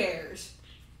Berenstain Bears.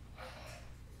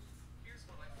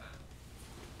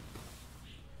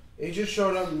 It just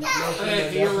showed up.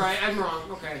 You're right. I'm wrong.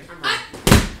 Okay, I'm wrong.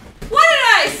 What did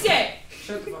I say?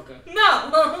 Shut the fuck up. No.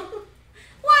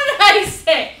 What did I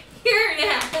say? Here it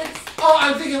is. Oh,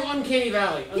 I'm thinking of Uncanny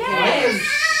Valley. Okay. Yes.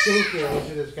 I am sinking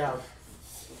into this couch.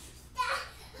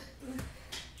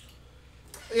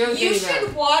 You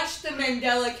should watch the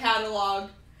Mandela catalog.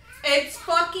 It's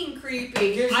fucking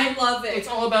creepy. I love it. It's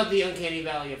all about the Uncanny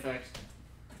Valley effect.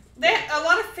 A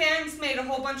lot of fans made a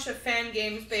whole bunch of fan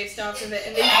games based off of it,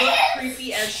 and they look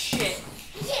creepy as shit.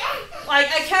 Like,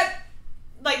 I kept,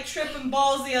 like, tripping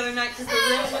balls the other night because the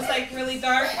room was, like, really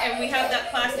dark, and we had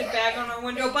that plastic bag on our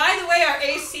window. By the way, our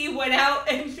AC went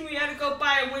out, and we had to go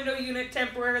buy a window unit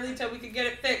temporarily until we could get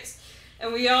it fixed.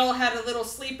 And we all had a little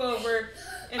sleepover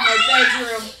in my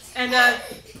bedroom, and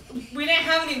we didn't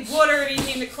have any wood or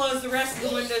anything to close the rest of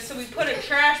the window, so we put a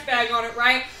trash bag on it,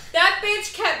 right? That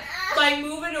bitch kept, like,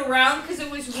 moving around because it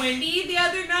was windy the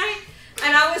other night,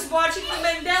 and I was watching the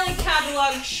Mandela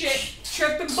catalog shit,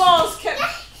 tripping balls, kept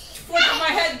flipping my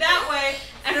head that way,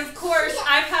 and of course,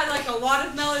 I've had, like, a lot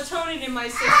of melatonin in my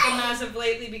system as of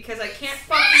lately because I can't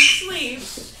fucking sleep.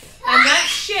 And that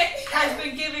shit has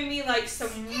been giving me, like, some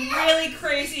really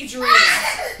crazy dreams.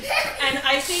 And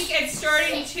I think it's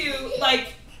starting to,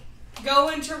 like, go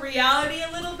into reality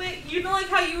a little bit. You know, like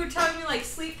how you were telling me, like,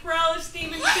 sleep paralysis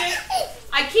demon shit?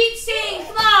 I keep saying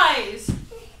flies.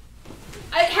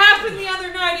 It happened the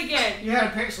other night again. You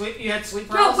had sleep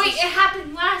paralysis? No, wait, it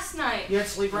happened last night. You had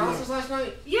sleep paralysis last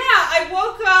night? Yeah, I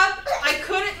woke up, I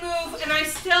couldn't move, and I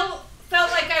still felt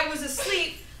like I was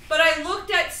asleep. But I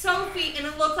looked at Sophie, and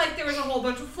it looked like there was a whole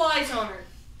bunch of flies on her.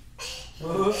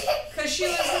 Because she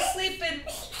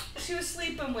was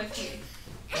sleeping with me.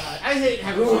 God, I hate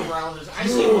having sleep paralysis. I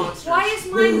see monsters. Why is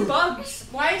mine bugs?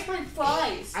 Why is mine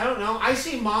flies? I don't know. I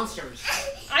see monsters.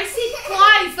 I see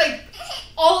flies, like,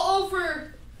 all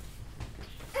over.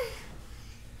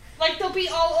 Like, they'll be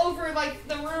all over, like,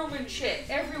 the room and shit.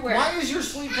 Everywhere. Why is your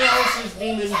sleep paralysis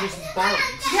demon just bugs?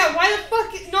 Yeah, why the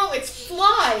fuck? No, it's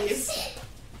flies.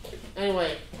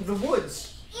 Anyway, the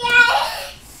woods.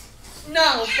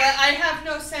 No, but I have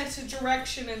no sense of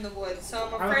direction in the woods, so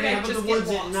I'm afraid I just the get woods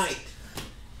lost. at night.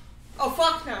 Oh,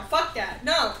 fuck no. Fuck that.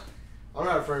 No. I'm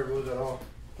not afraid of woods at all.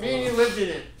 Maybe you lived in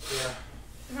it. Yeah.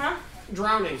 Huh?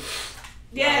 Drowning.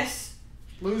 Yes.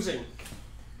 Losing.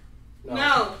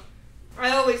 No.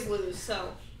 I always lose,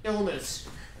 so. Illness.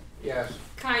 Yes.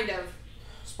 Kind of.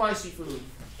 Spicy food.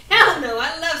 Hell no,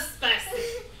 I love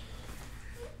spicy.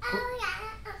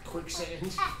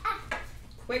 Quicksand.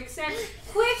 Quicksand?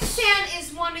 Quicksand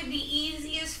is one of the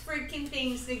easiest freaking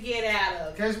things to get out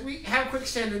of. Because we have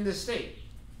quicksand in this state.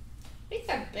 I think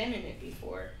I've been in it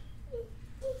before.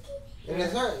 And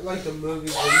it's not like the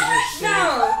movies where you just see.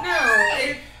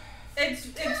 No. It's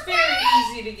very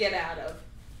easy to get out of.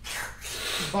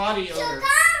 Body odor.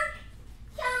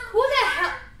 Who the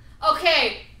hell?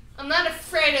 Okay, I'm not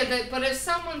afraid of it, but if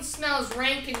someone smells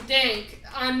rank and dank,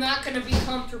 I'm not going to be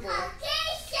comfortable.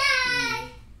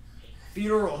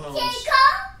 Funeral homes.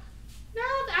 No,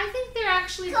 I think they're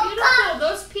actually beautiful.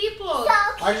 Those people.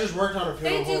 I just worked on a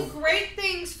funeral They do home. great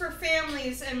things for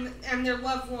families and their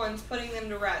loved ones, putting them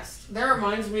to rest. That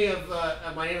reminds me of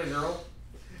My Name is Earl.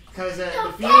 Because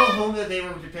the funeral home that they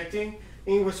were depicting,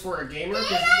 it was for a gamer.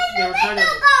 Because they were trying to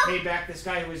pay back this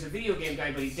guy who was a video game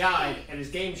guy, but he died at his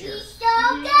game share.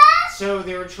 So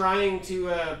they were trying to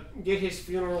get his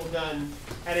funeral done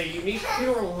at a unique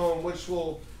funeral home, which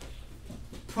will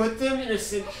put them in put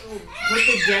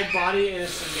the dead body in a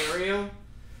scenario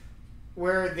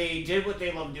where they did what they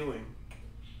love doing.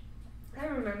 I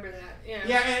remember that. Yeah.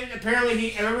 Yeah, and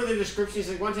apparently I remember the description. He's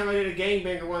like, one time I did a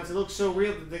gangbanger once. It looked so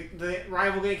real that the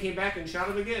rival gang came back and shot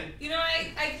him again. You know,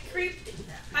 I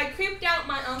creeped out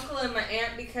my uncle and my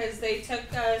aunt because they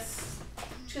took us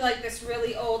to like this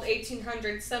really old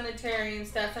 1800s cemetery and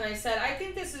stuff, and I said, I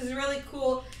think this is really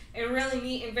cool and really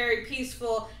neat and very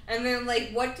peaceful. And then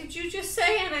like, what did you just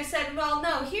say? And I said, well,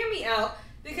 no, hear me out,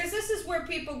 because this is where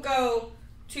people go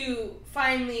to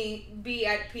finally be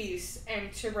at peace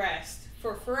and to rest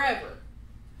for forever.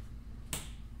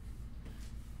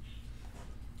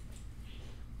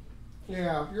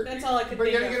 Yeah. That's all I could but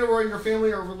think you of. gotta get away your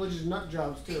family are religious nut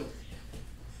jobs, too.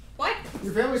 What?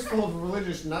 Your family's full of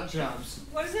religious nut jobs.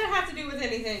 What does that have to do with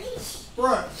anything?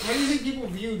 Bruh, how do you think people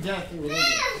view death in religion?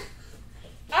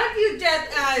 I view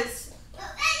death as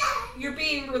you're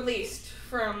being released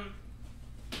from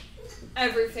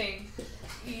everything.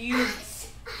 You,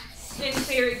 in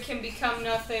theory, can become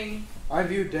nothing. I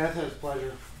view death as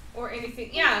pleasure. Or anything.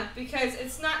 Yeah, because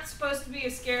it's not supposed to be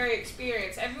a scary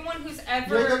experience. Everyone who's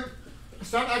ever...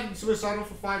 Stop acting suicidal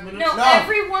for 5 minutes. No,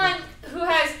 everyone who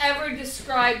has ever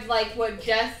described like what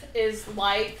death is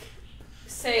like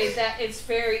say that it's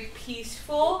very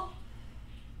peaceful,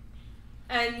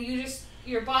 and you just,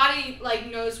 your body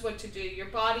like knows what to do. Your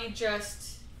body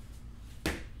just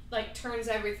like turns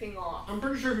everything off. I'm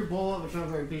pretty sure if you blow up, it's not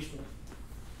very peaceful.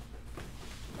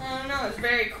 I don't know, it's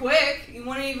very quick. You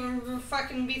wouldn't even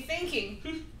fucking be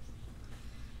thinking.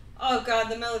 Oh god,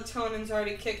 the melatonin's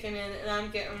already kicking in and I'm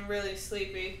getting really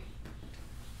sleepy.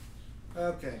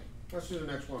 Okay, let's do the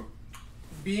next one.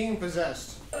 Being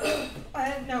possessed.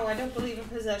 I don't believe in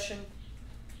possession.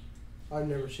 I've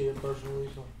never seen it personally,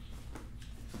 so.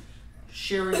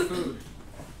 Sharing food.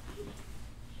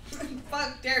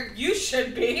 Fuck, Derek, you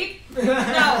should be. No,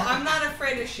 I'm not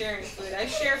afraid of sharing food. I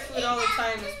share food all the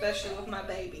time, especially with my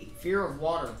baby. Fear of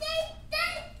water.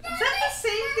 Is that the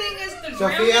same thing as the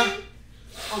Sophia? drowning?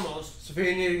 Almost.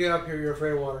 Sophia, you need to get up here. You're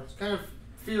afraid of water. It's kind of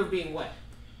fear of being wet.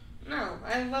 No,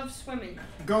 I love swimming.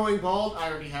 Going bald, I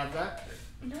already have that.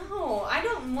 No, I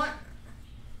don't want...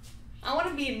 I want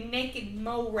to be a naked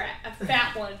mole rat, a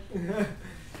fat one.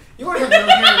 You want to have no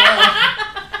hair at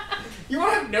all? You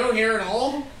want to have no hair at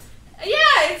all?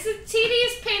 Yeah, it's a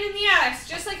tedious pain in the ass.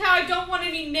 Just like how I don't want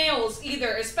any nails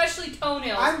either, especially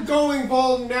toenails. I'm going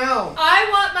bald now. I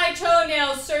want my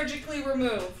toenails surgically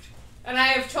removed. And I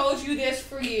have told you this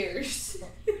for years.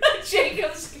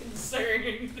 Jacob's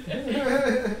concerned.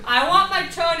 I want my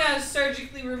toenails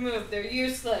surgically removed. They're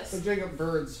useless. So Jacob,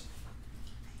 birds.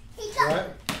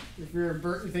 What? If you're a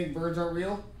bird, you think birds aren't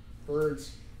real?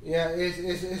 Birds. Yeah,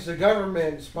 it's the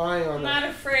government spying on I'm them. not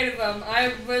afraid of them.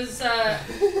 I was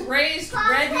raised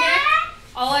redneck.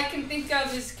 All I can think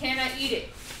of is, can I eat it?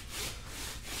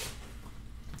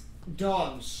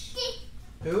 Dogs.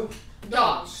 Who?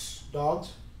 Dogs.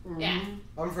 Dogs? Yeah.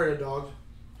 I'm afraid of dogs.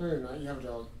 No, you're not. You have a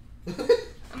dog.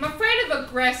 I'm afraid of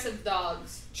aggressive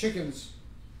dogs. Chickens.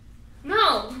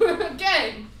 No.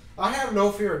 Again. I have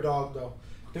no fear of dogs, though.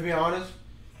 To be honest,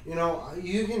 you know,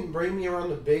 you can bring me around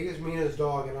the biggest, meanest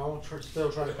dog, and I'll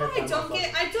still try to pet that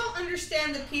motherfucker. I don't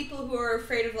understand the people who are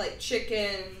afraid of like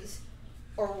chickens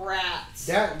or rats.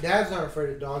 Dad's not afraid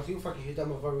of dogs. He can fucking hit that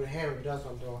motherfucker with a hammer if he does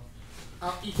something to him.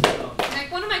 I'll eat the dog.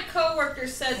 Like one of my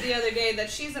coworkers said the other day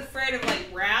that she's afraid of like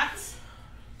rats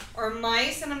or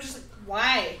mice, and I'm just like,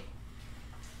 why?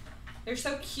 They're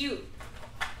so cute.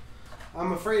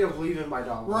 I'm afraid of leaving my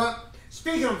dog.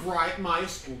 Speaking of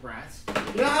mice and rats,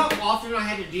 you know how often I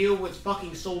had to deal with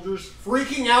fucking soldiers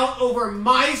freaking out over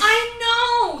mice?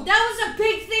 I know! That was a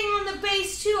big thing on the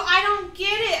base too. I don't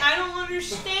get it. I don't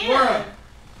understand.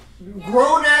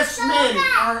 Grown-ass men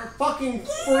are fucking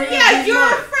afraid Yeah, of you're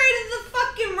mice. afraid of the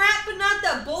fucking rat, but not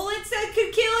the bullets that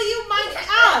could kill you? My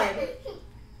God.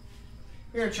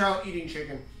 You're a child eating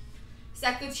chicken. Is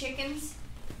that good chickens?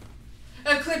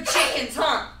 Good chickens,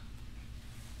 huh?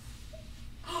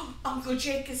 Uncle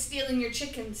Jake is stealing your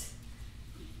chickens.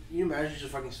 Can you imagine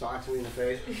just fucking smacking me in the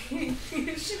face?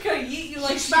 She's gonna yeet you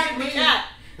like she smacked did the me. cat.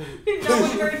 No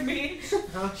one heard me.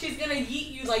 Huh? She's gonna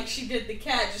yeet you like she did the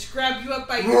cat. Just grab you up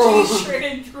by your t-shirt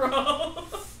and throw.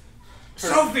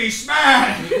 Sophie,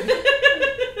 smash!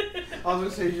 I was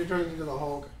gonna say you turned into the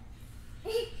Hulk.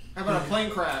 How about a plane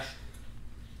crash?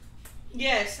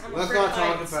 Yes, I'm Let's afraid not of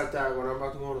talk heights. about that when I'm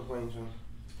about to go on a plane soon.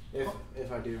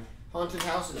 If I do. Haunted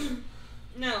houses.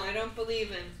 No, I don't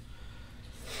believe in.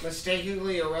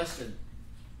 Mistakenly arrested.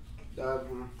 That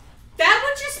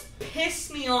would just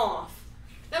piss me off.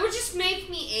 That would just make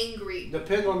me angry.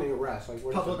 Depends on the arrest. Like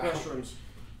what Public it's about. restrooms.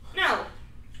 No.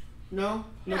 No?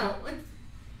 No.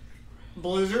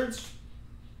 Blizzards?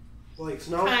 Like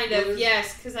snow? Kind of,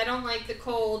 yes, because I don't like the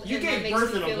cold. You and that gave makes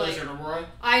birth me in a feel blizzard, like, Aurora.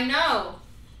 I know.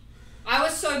 I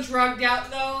was so drugged out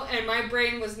though, and my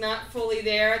brain was not fully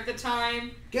there at the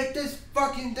time. Get this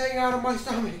fucking thing out of my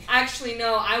stomach. Actually,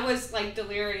 no, I was like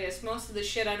delirious. Most of the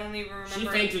shit I don't even remember. She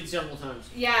fainted several times.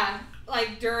 Yeah,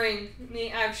 like during me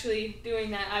actually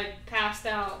doing that, I passed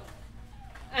out.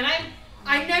 And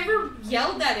I never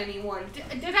yelled at anyone.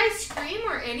 Did I scream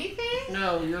or anything?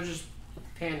 No, you're just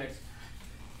panicked.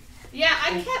 Yeah,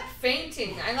 I kept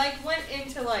fainting. I like went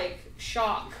into like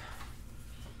shock.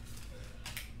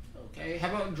 Okay, how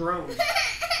about drones?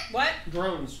 What?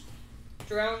 Drones.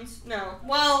 Drones? No.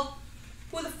 Well,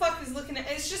 who the fuck is looking at?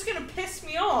 It's just gonna piss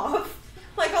me off.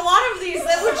 Like a lot of these,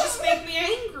 that would just make me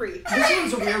angry. This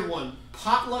one's a weird one.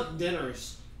 Potluck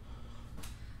dinners.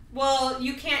 Well,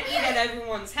 you can't eat at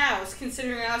everyone's house,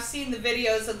 considering I've seen the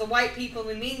videos of the white people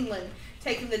in England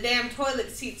taking the damn toilet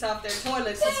seats off their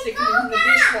toilets and sticking them in the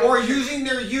dishwasher. Or using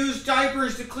their used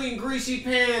diapers to clean greasy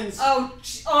pans.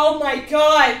 Oh my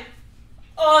god!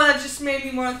 Oh, that just made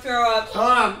me want to throw up. Hold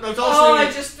on, let's all sing it.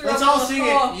 I just threw Let's up all on the sing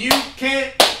floor. it. You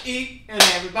can't eat in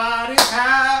everybody's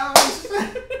house.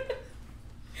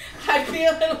 I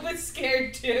feel a little bit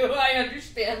scared too. I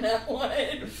understand that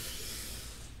one.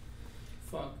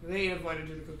 Fuck, they ain't invited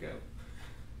to the cookout.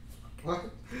 What?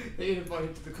 They ain't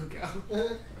invited to the cookout.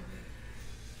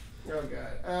 Oh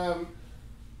god.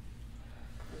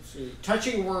 Let's see.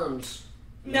 Touching worms.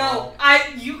 No,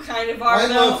 you kind of are. I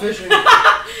though. love fishing.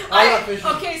 I love fishing.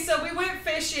 Okay, so we went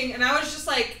fishing, and I was just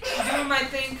like doing my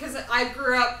thing because I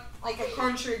grew up like a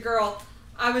country girl.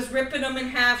 I was ripping them in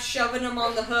half, shoving them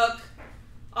on the hook,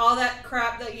 all that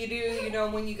crap that you do, you know,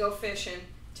 when you go fishing.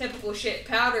 Typical shit.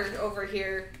 Powdered over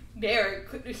here.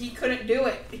 Derek, he couldn't do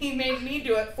it. He made me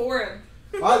do it for him.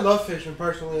 I love fishing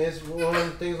personally. It's one of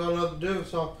the things I love to do,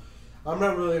 so I'm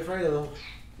not really afraid of them.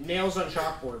 Nails on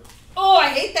chalkboard. Oh, I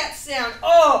hate that sound.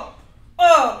 Oh,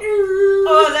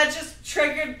 that just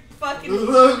triggered fucking.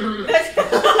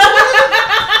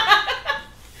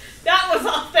 That was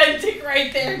authentic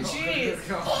right there. Jeez.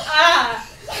 Ah.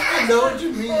 I know what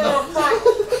you mean.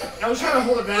 I was trying to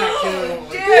hold it back too.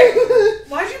 Dude,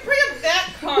 why'd you bring up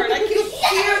that card? I can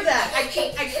hear that. I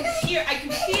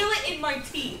can feel it in my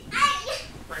teeth.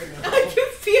 Right I now.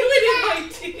 can feel it in my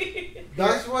teeth.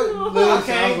 That's what literally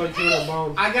Okay. sounds like chewing a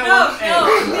bone. I got No,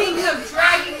 one. Hey. think of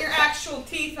dragging your actual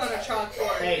teeth on a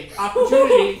chalkboard. Hey,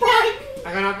 opportunity. I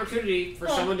got an opportunity for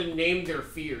someone to name their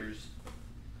fears.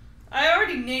 I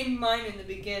already named mine in the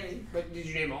beginning. But did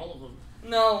you name all of them?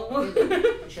 No.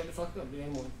 Shut the fuck up.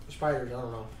 Name one. Spiders, I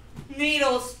don't know.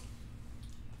 Needles.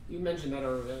 You mentioned that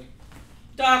already.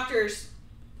 Doctors.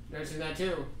 Mentioned that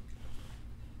too.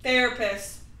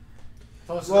 Therapists.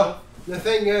 Close Well, enough. the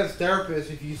thing is, therapist,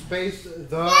 if you space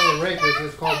the and rapist,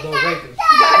 it's called the rapist.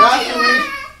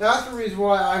 That's the reason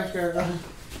why I'm scared of them.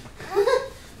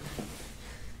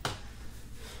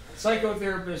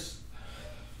 Psychotherapist.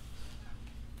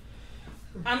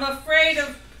 I'm afraid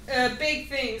of big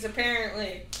things,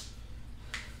 apparently.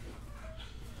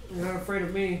 You're not afraid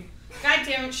of me. God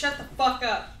damn it, shut the fuck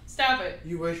up. Stop it.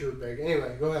 You wish you were big.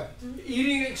 Anyway, go ahead.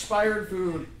 Eating expired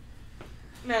food.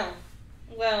 No.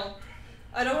 Well,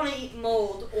 I don't want to eat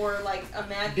mold or like a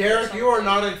magnet. Derek, you are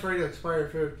not afraid of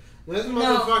expired food. This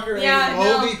motherfucker Yeah, ate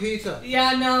no. moldy pizza.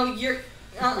 Yeah, no, you're.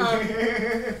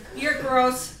 You're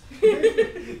gross.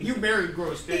 You married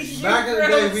gross, bitch. Back in the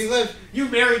day, we lived. You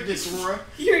married this, Laura.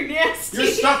 You're nasty. You're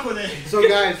stuck with it. So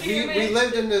guys, we Damn it.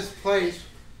 lived in this place.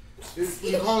 We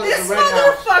call it This the Red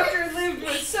House. motherfucker lived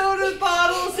with soda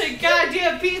bottles and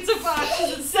goddamn pizza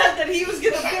boxes and said that he was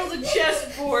gonna build a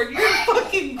chessboard. You're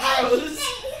fucking gross.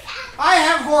 I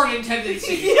have hoarding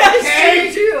tendencies. Yes, okay?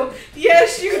 you do.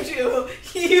 Yes, you do.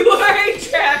 You are a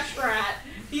trash rat.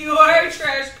 You are a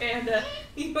trash panda.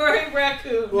 You are a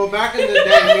raccoon. Well, back in the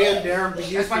day, me and Darren,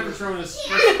 That's my Patronus.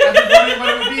 Everybody, what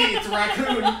it would be, it's a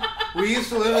raccoon. we used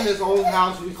to live in this old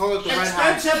house. We call it the Red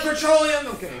House. Expensive petroleum.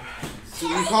 Okay. So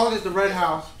we called it the Red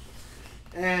House.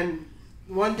 And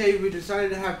one day we decided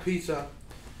to have pizza.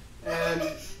 And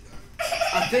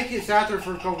I think it sat there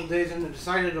for a couple of days and it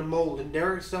decided to mold. And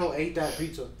Derek still ate that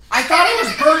pizza. I thought it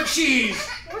was burnt cheese.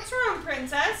 What's wrong,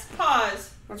 princess?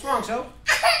 Pause. What's wrong, so?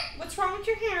 What's wrong with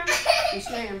your hair? You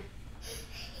stand.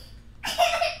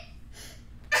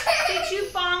 Did you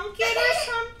bonk it or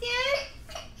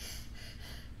something?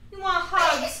 You want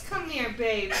hugs? Come here,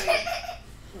 baby. Come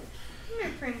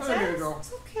here, princess. Oh, there you go.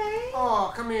 It's okay.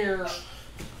 Oh, come here.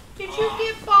 Did you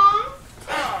get bonked?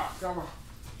 Ah, come on.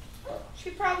 She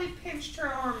probably pinched her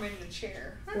arm in the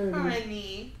chair. Mhm.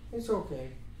 Honey. It's okay.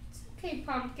 Okay,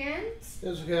 pumpkins.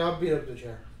 It's okay, I'll beat up the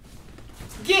chair.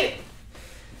 Get it!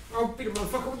 I'll beat a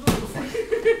motherfucker with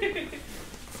the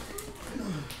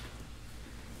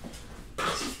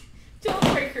Don't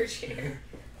break her chair.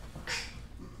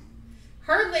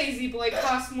 Her lazy boy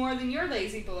costs more than your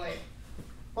lazy boy.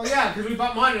 Well, yeah, because we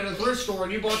bought mine at a thrift store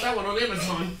and you bought that one on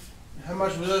Amazon. How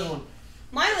much was this one?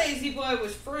 My lazy boy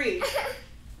was free. In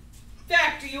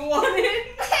fact, do you want it?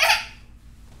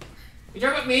 You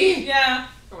talking about me? Yeah.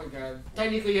 Oh my god.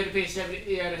 Technically, you had to pay 70.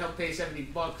 You had to help pay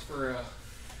 $70 for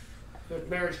the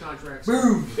marriage contracts.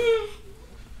 Boom.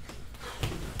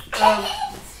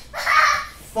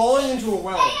 Falling into a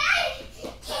well. I feel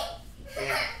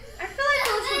like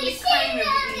those would be kind of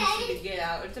easy to get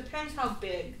out. It depends how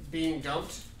big. Being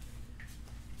dumped.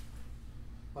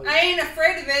 I ain't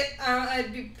afraid of it.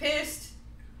 I'd be pissed.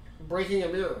 Breaking a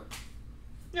mirror.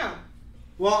 No.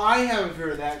 Well, I have a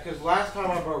fear of that because last time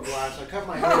I broke glass, I cut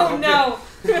my hand Oh open. no.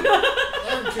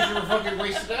 That's because you're a fucking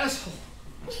wasted asshole.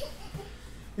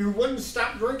 You wouldn't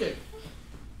stop drinking.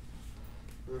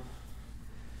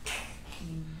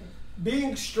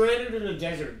 Being stranded in a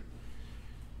desert.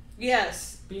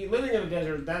 Yes. Living in a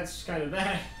desert, that's kind of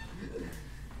bad.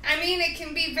 I mean, it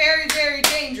can be very, very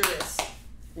dangerous.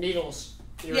 Needles.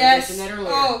 You were Yes. mentioning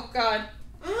that earlier. Oh god.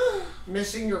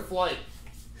 Missing your flight.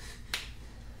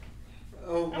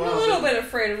 Oh, I'm well, a little bit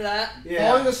afraid of that. Yeah.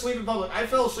 Falling asleep in public. I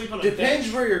fell asleep on a Depends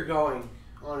bench. where you're going,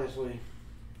 honestly.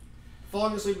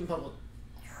 Falling asleep in public.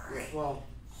 Well,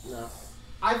 no.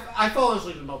 I've fallen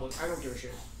asleep in public. I don't give a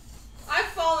shit. I've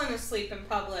fallen asleep in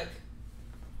public.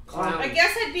 Clown. I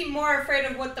guess I'd be more afraid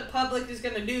of what the public is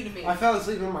going to do to me. I fell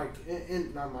asleep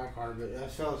in not my car, but I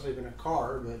fell asleep in a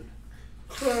car, but...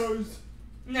 Clowns.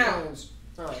 No. Clowns.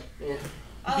 Alright. Yeah.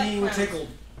 I like Being clowns. tickled.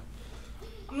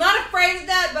 I'm not afraid of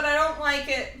that, but I don't like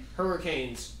it.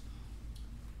 Hurricanes.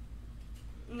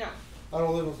 No. I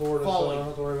don't live in Florida, so I Falling. don't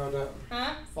have to worry about that.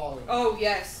 Huh? Falling. Oh,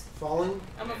 yes. Falling?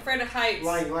 I'm afraid of heights.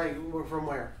 Like, from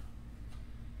where?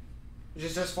 It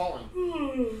just says falling.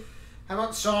 How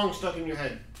about songs stuck in your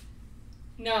head?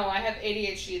 No, I have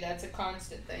ADHD. That's a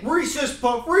constant thing. Reese's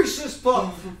Puff, Reese's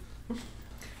Puff.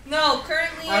 No,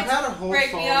 currently I've it's had a whole break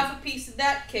me song. off a piece of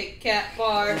that Kit Kat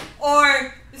bar.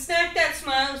 Or the snack that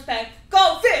smiles pack.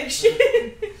 Goldfish!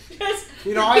 Just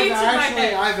You know, repeats in my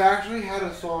head. I've actually had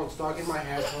a song stuck in my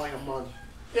head for like a month.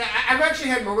 Yeah, I've actually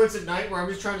had moments at night where I'm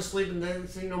just trying to sleep and then,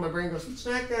 you know, my brain goes,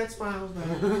 snack that smiles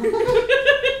back.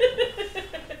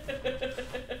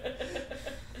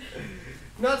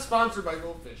 Not sponsored by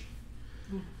Goldfish.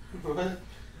 What?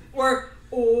 Or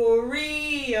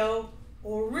Oreo.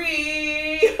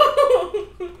 Oreo.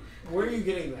 Where are you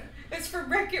getting that? It's for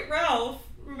Wreck-It Ralph.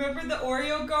 Remember the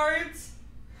Oreo guards?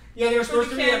 Yeah, they were For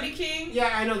supposed the to Candy be. King?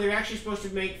 Yeah, I know. They were actually supposed to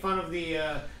make fun of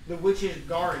the witches'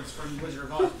 guards from Wizard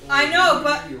of Oz. I know,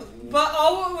 but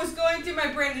all what was going through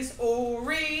my brain is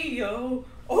Oreo.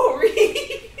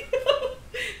 Oreo.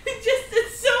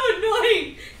 It's so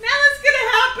annoying. Now it's gonna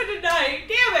happen tonight.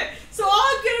 Damn it. So all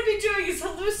I'm gonna be doing is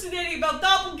hallucinating about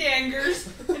doppelgangers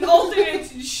and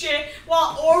alternates and shit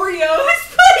while Oreo is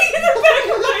playing in the back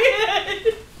of my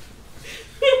head.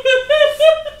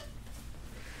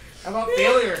 How about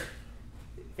failure?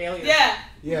 Failure. Yeah.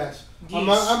 Yes. Geese.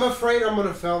 I'm afraid I'm going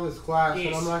to fail this class, Geese.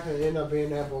 and I'm not going to end up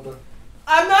being able to...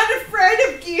 I'm not afraid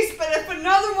of geese, but if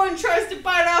another one tries to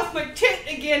bite off my tit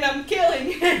again, I'm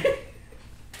killing it.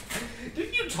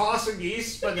 Didn't you toss a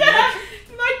geese by the Yeah, neck?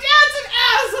 my dad's an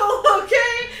asshole,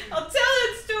 okay? I'll tell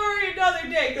that story another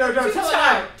day. No, I'm no, too tell it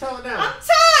tired. now. Tell it now. I'm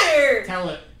tired. Tell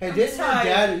it. Hey, I'm didn't your tired.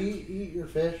 dad eat your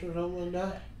fish or something like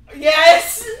that?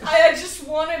 Yes, I had just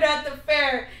won it at the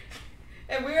fair.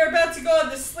 And we were about to go on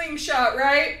the slingshot,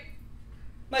 right?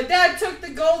 My dad took the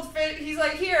goldfish. He's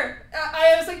like, here.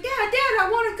 I was like, Dad, I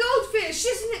want a goldfish.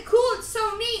 Isn't it cool? It's so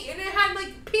neat. And it had like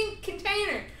a pink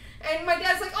container. And my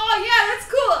dad's like, oh yeah, that's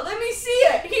cool. Let me see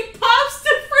it. He pops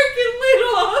the freaking lid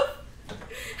off.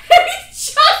 And he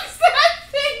chucks that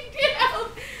thing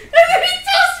down. And then he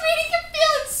tells me he can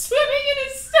feel it swimming in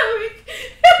his stomach.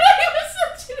 And I was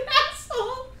such an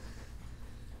asshole.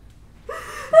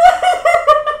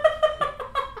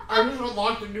 I just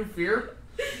unlocked a new fear.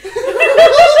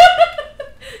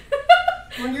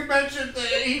 When you mentioned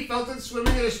that he felt it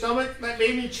swimming in his stomach, that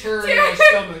made me churn in my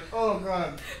stomach. Oh,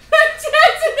 God. My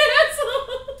dad's an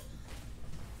asshole.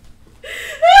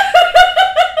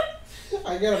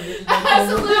 I got a vision. As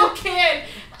a little kid,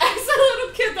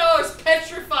 though, I was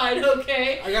petrified,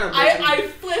 okay? I got a vision. I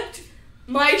flipped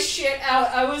my shit out.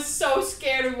 I was so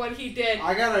scared of what he did.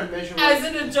 I got to mention... As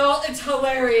an adult, it's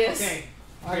hilarious. Okay.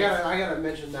 I gotta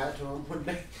mention that to him one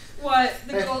day. What,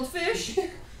 the goldfish?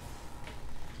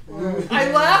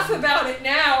 I laugh about it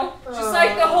now, just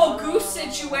like the whole Goose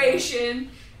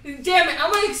situation. Damn it,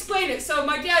 I'm gonna explain it. So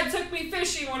my dad took me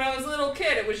fishing when I was a little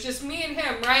kid. It was just me and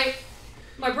him, right?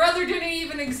 My brother didn't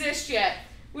even exist yet.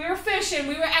 We were fishing.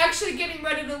 We were actually getting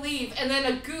ready to leave, and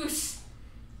then a goose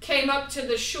came up to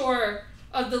the shore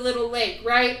of the little lake,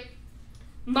 right?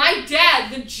 My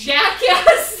dad, the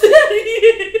jackass that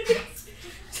he is,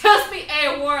 tells me, hey,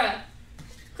 Aurora,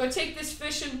 go take this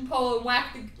fishing pole and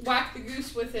whack the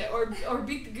goose with it, or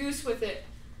beat the goose with it.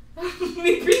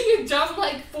 Me being a dumb,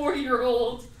 like,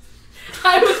 4-year-old,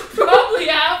 I was probably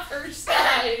half her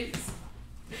size.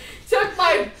 Took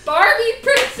my Barbie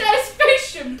princess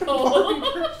fishing pole and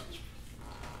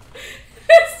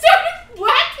started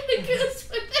whacking the goose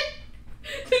with it.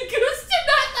 The goose did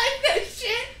not like that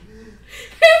shit.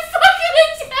 It fucking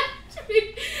attacked me.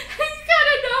 And you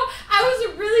gotta know, I was a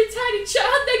really tiny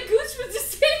child. That goose was the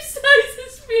same size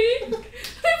as me.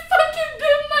 It fucking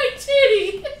bit my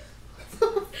titty.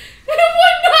 It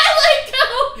would not let go.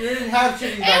 You didn't have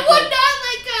titties It back would then. not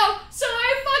let go. So I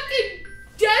fucking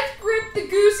death gripped the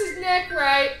goose's neck,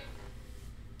 right?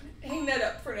 Hang that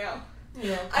up for now.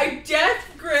 Yeah. I death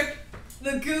grip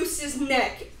the goose's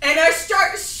neck, and I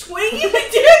start swinging the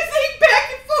damn thing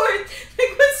back and forth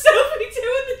like what Sophie did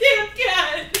with the damn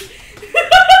cat.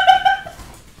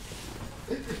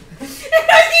 And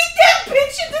I beat that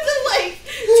bitch into the lake.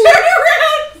 Turn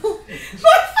around.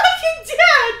 My fucking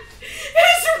dad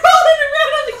is rolling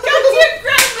around on the goddamn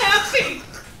ground laughing.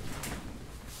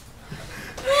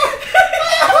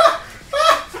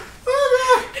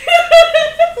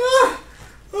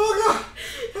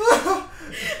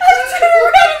 I turn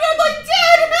around and I'm like,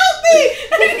 Dad, help me!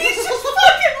 And he's just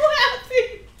fucking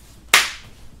laughing.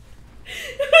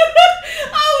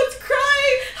 I was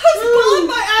crying. I was bawling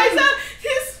my eyes out.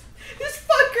 This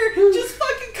fucker just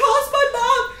fucking calls my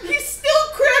mom. He's still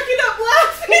cracking up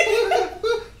laughing.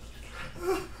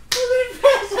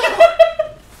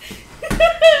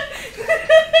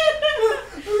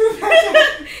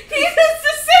 He used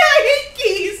to say I hate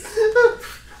geese.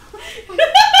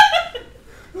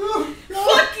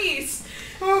 Fuckies.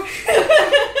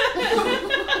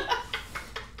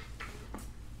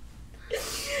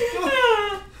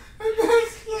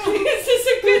 Is this a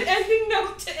good ending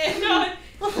note to end on?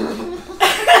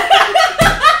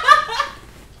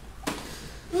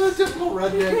 Typical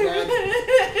redneck dad.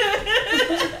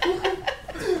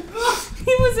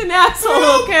 He was an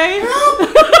asshole, okay?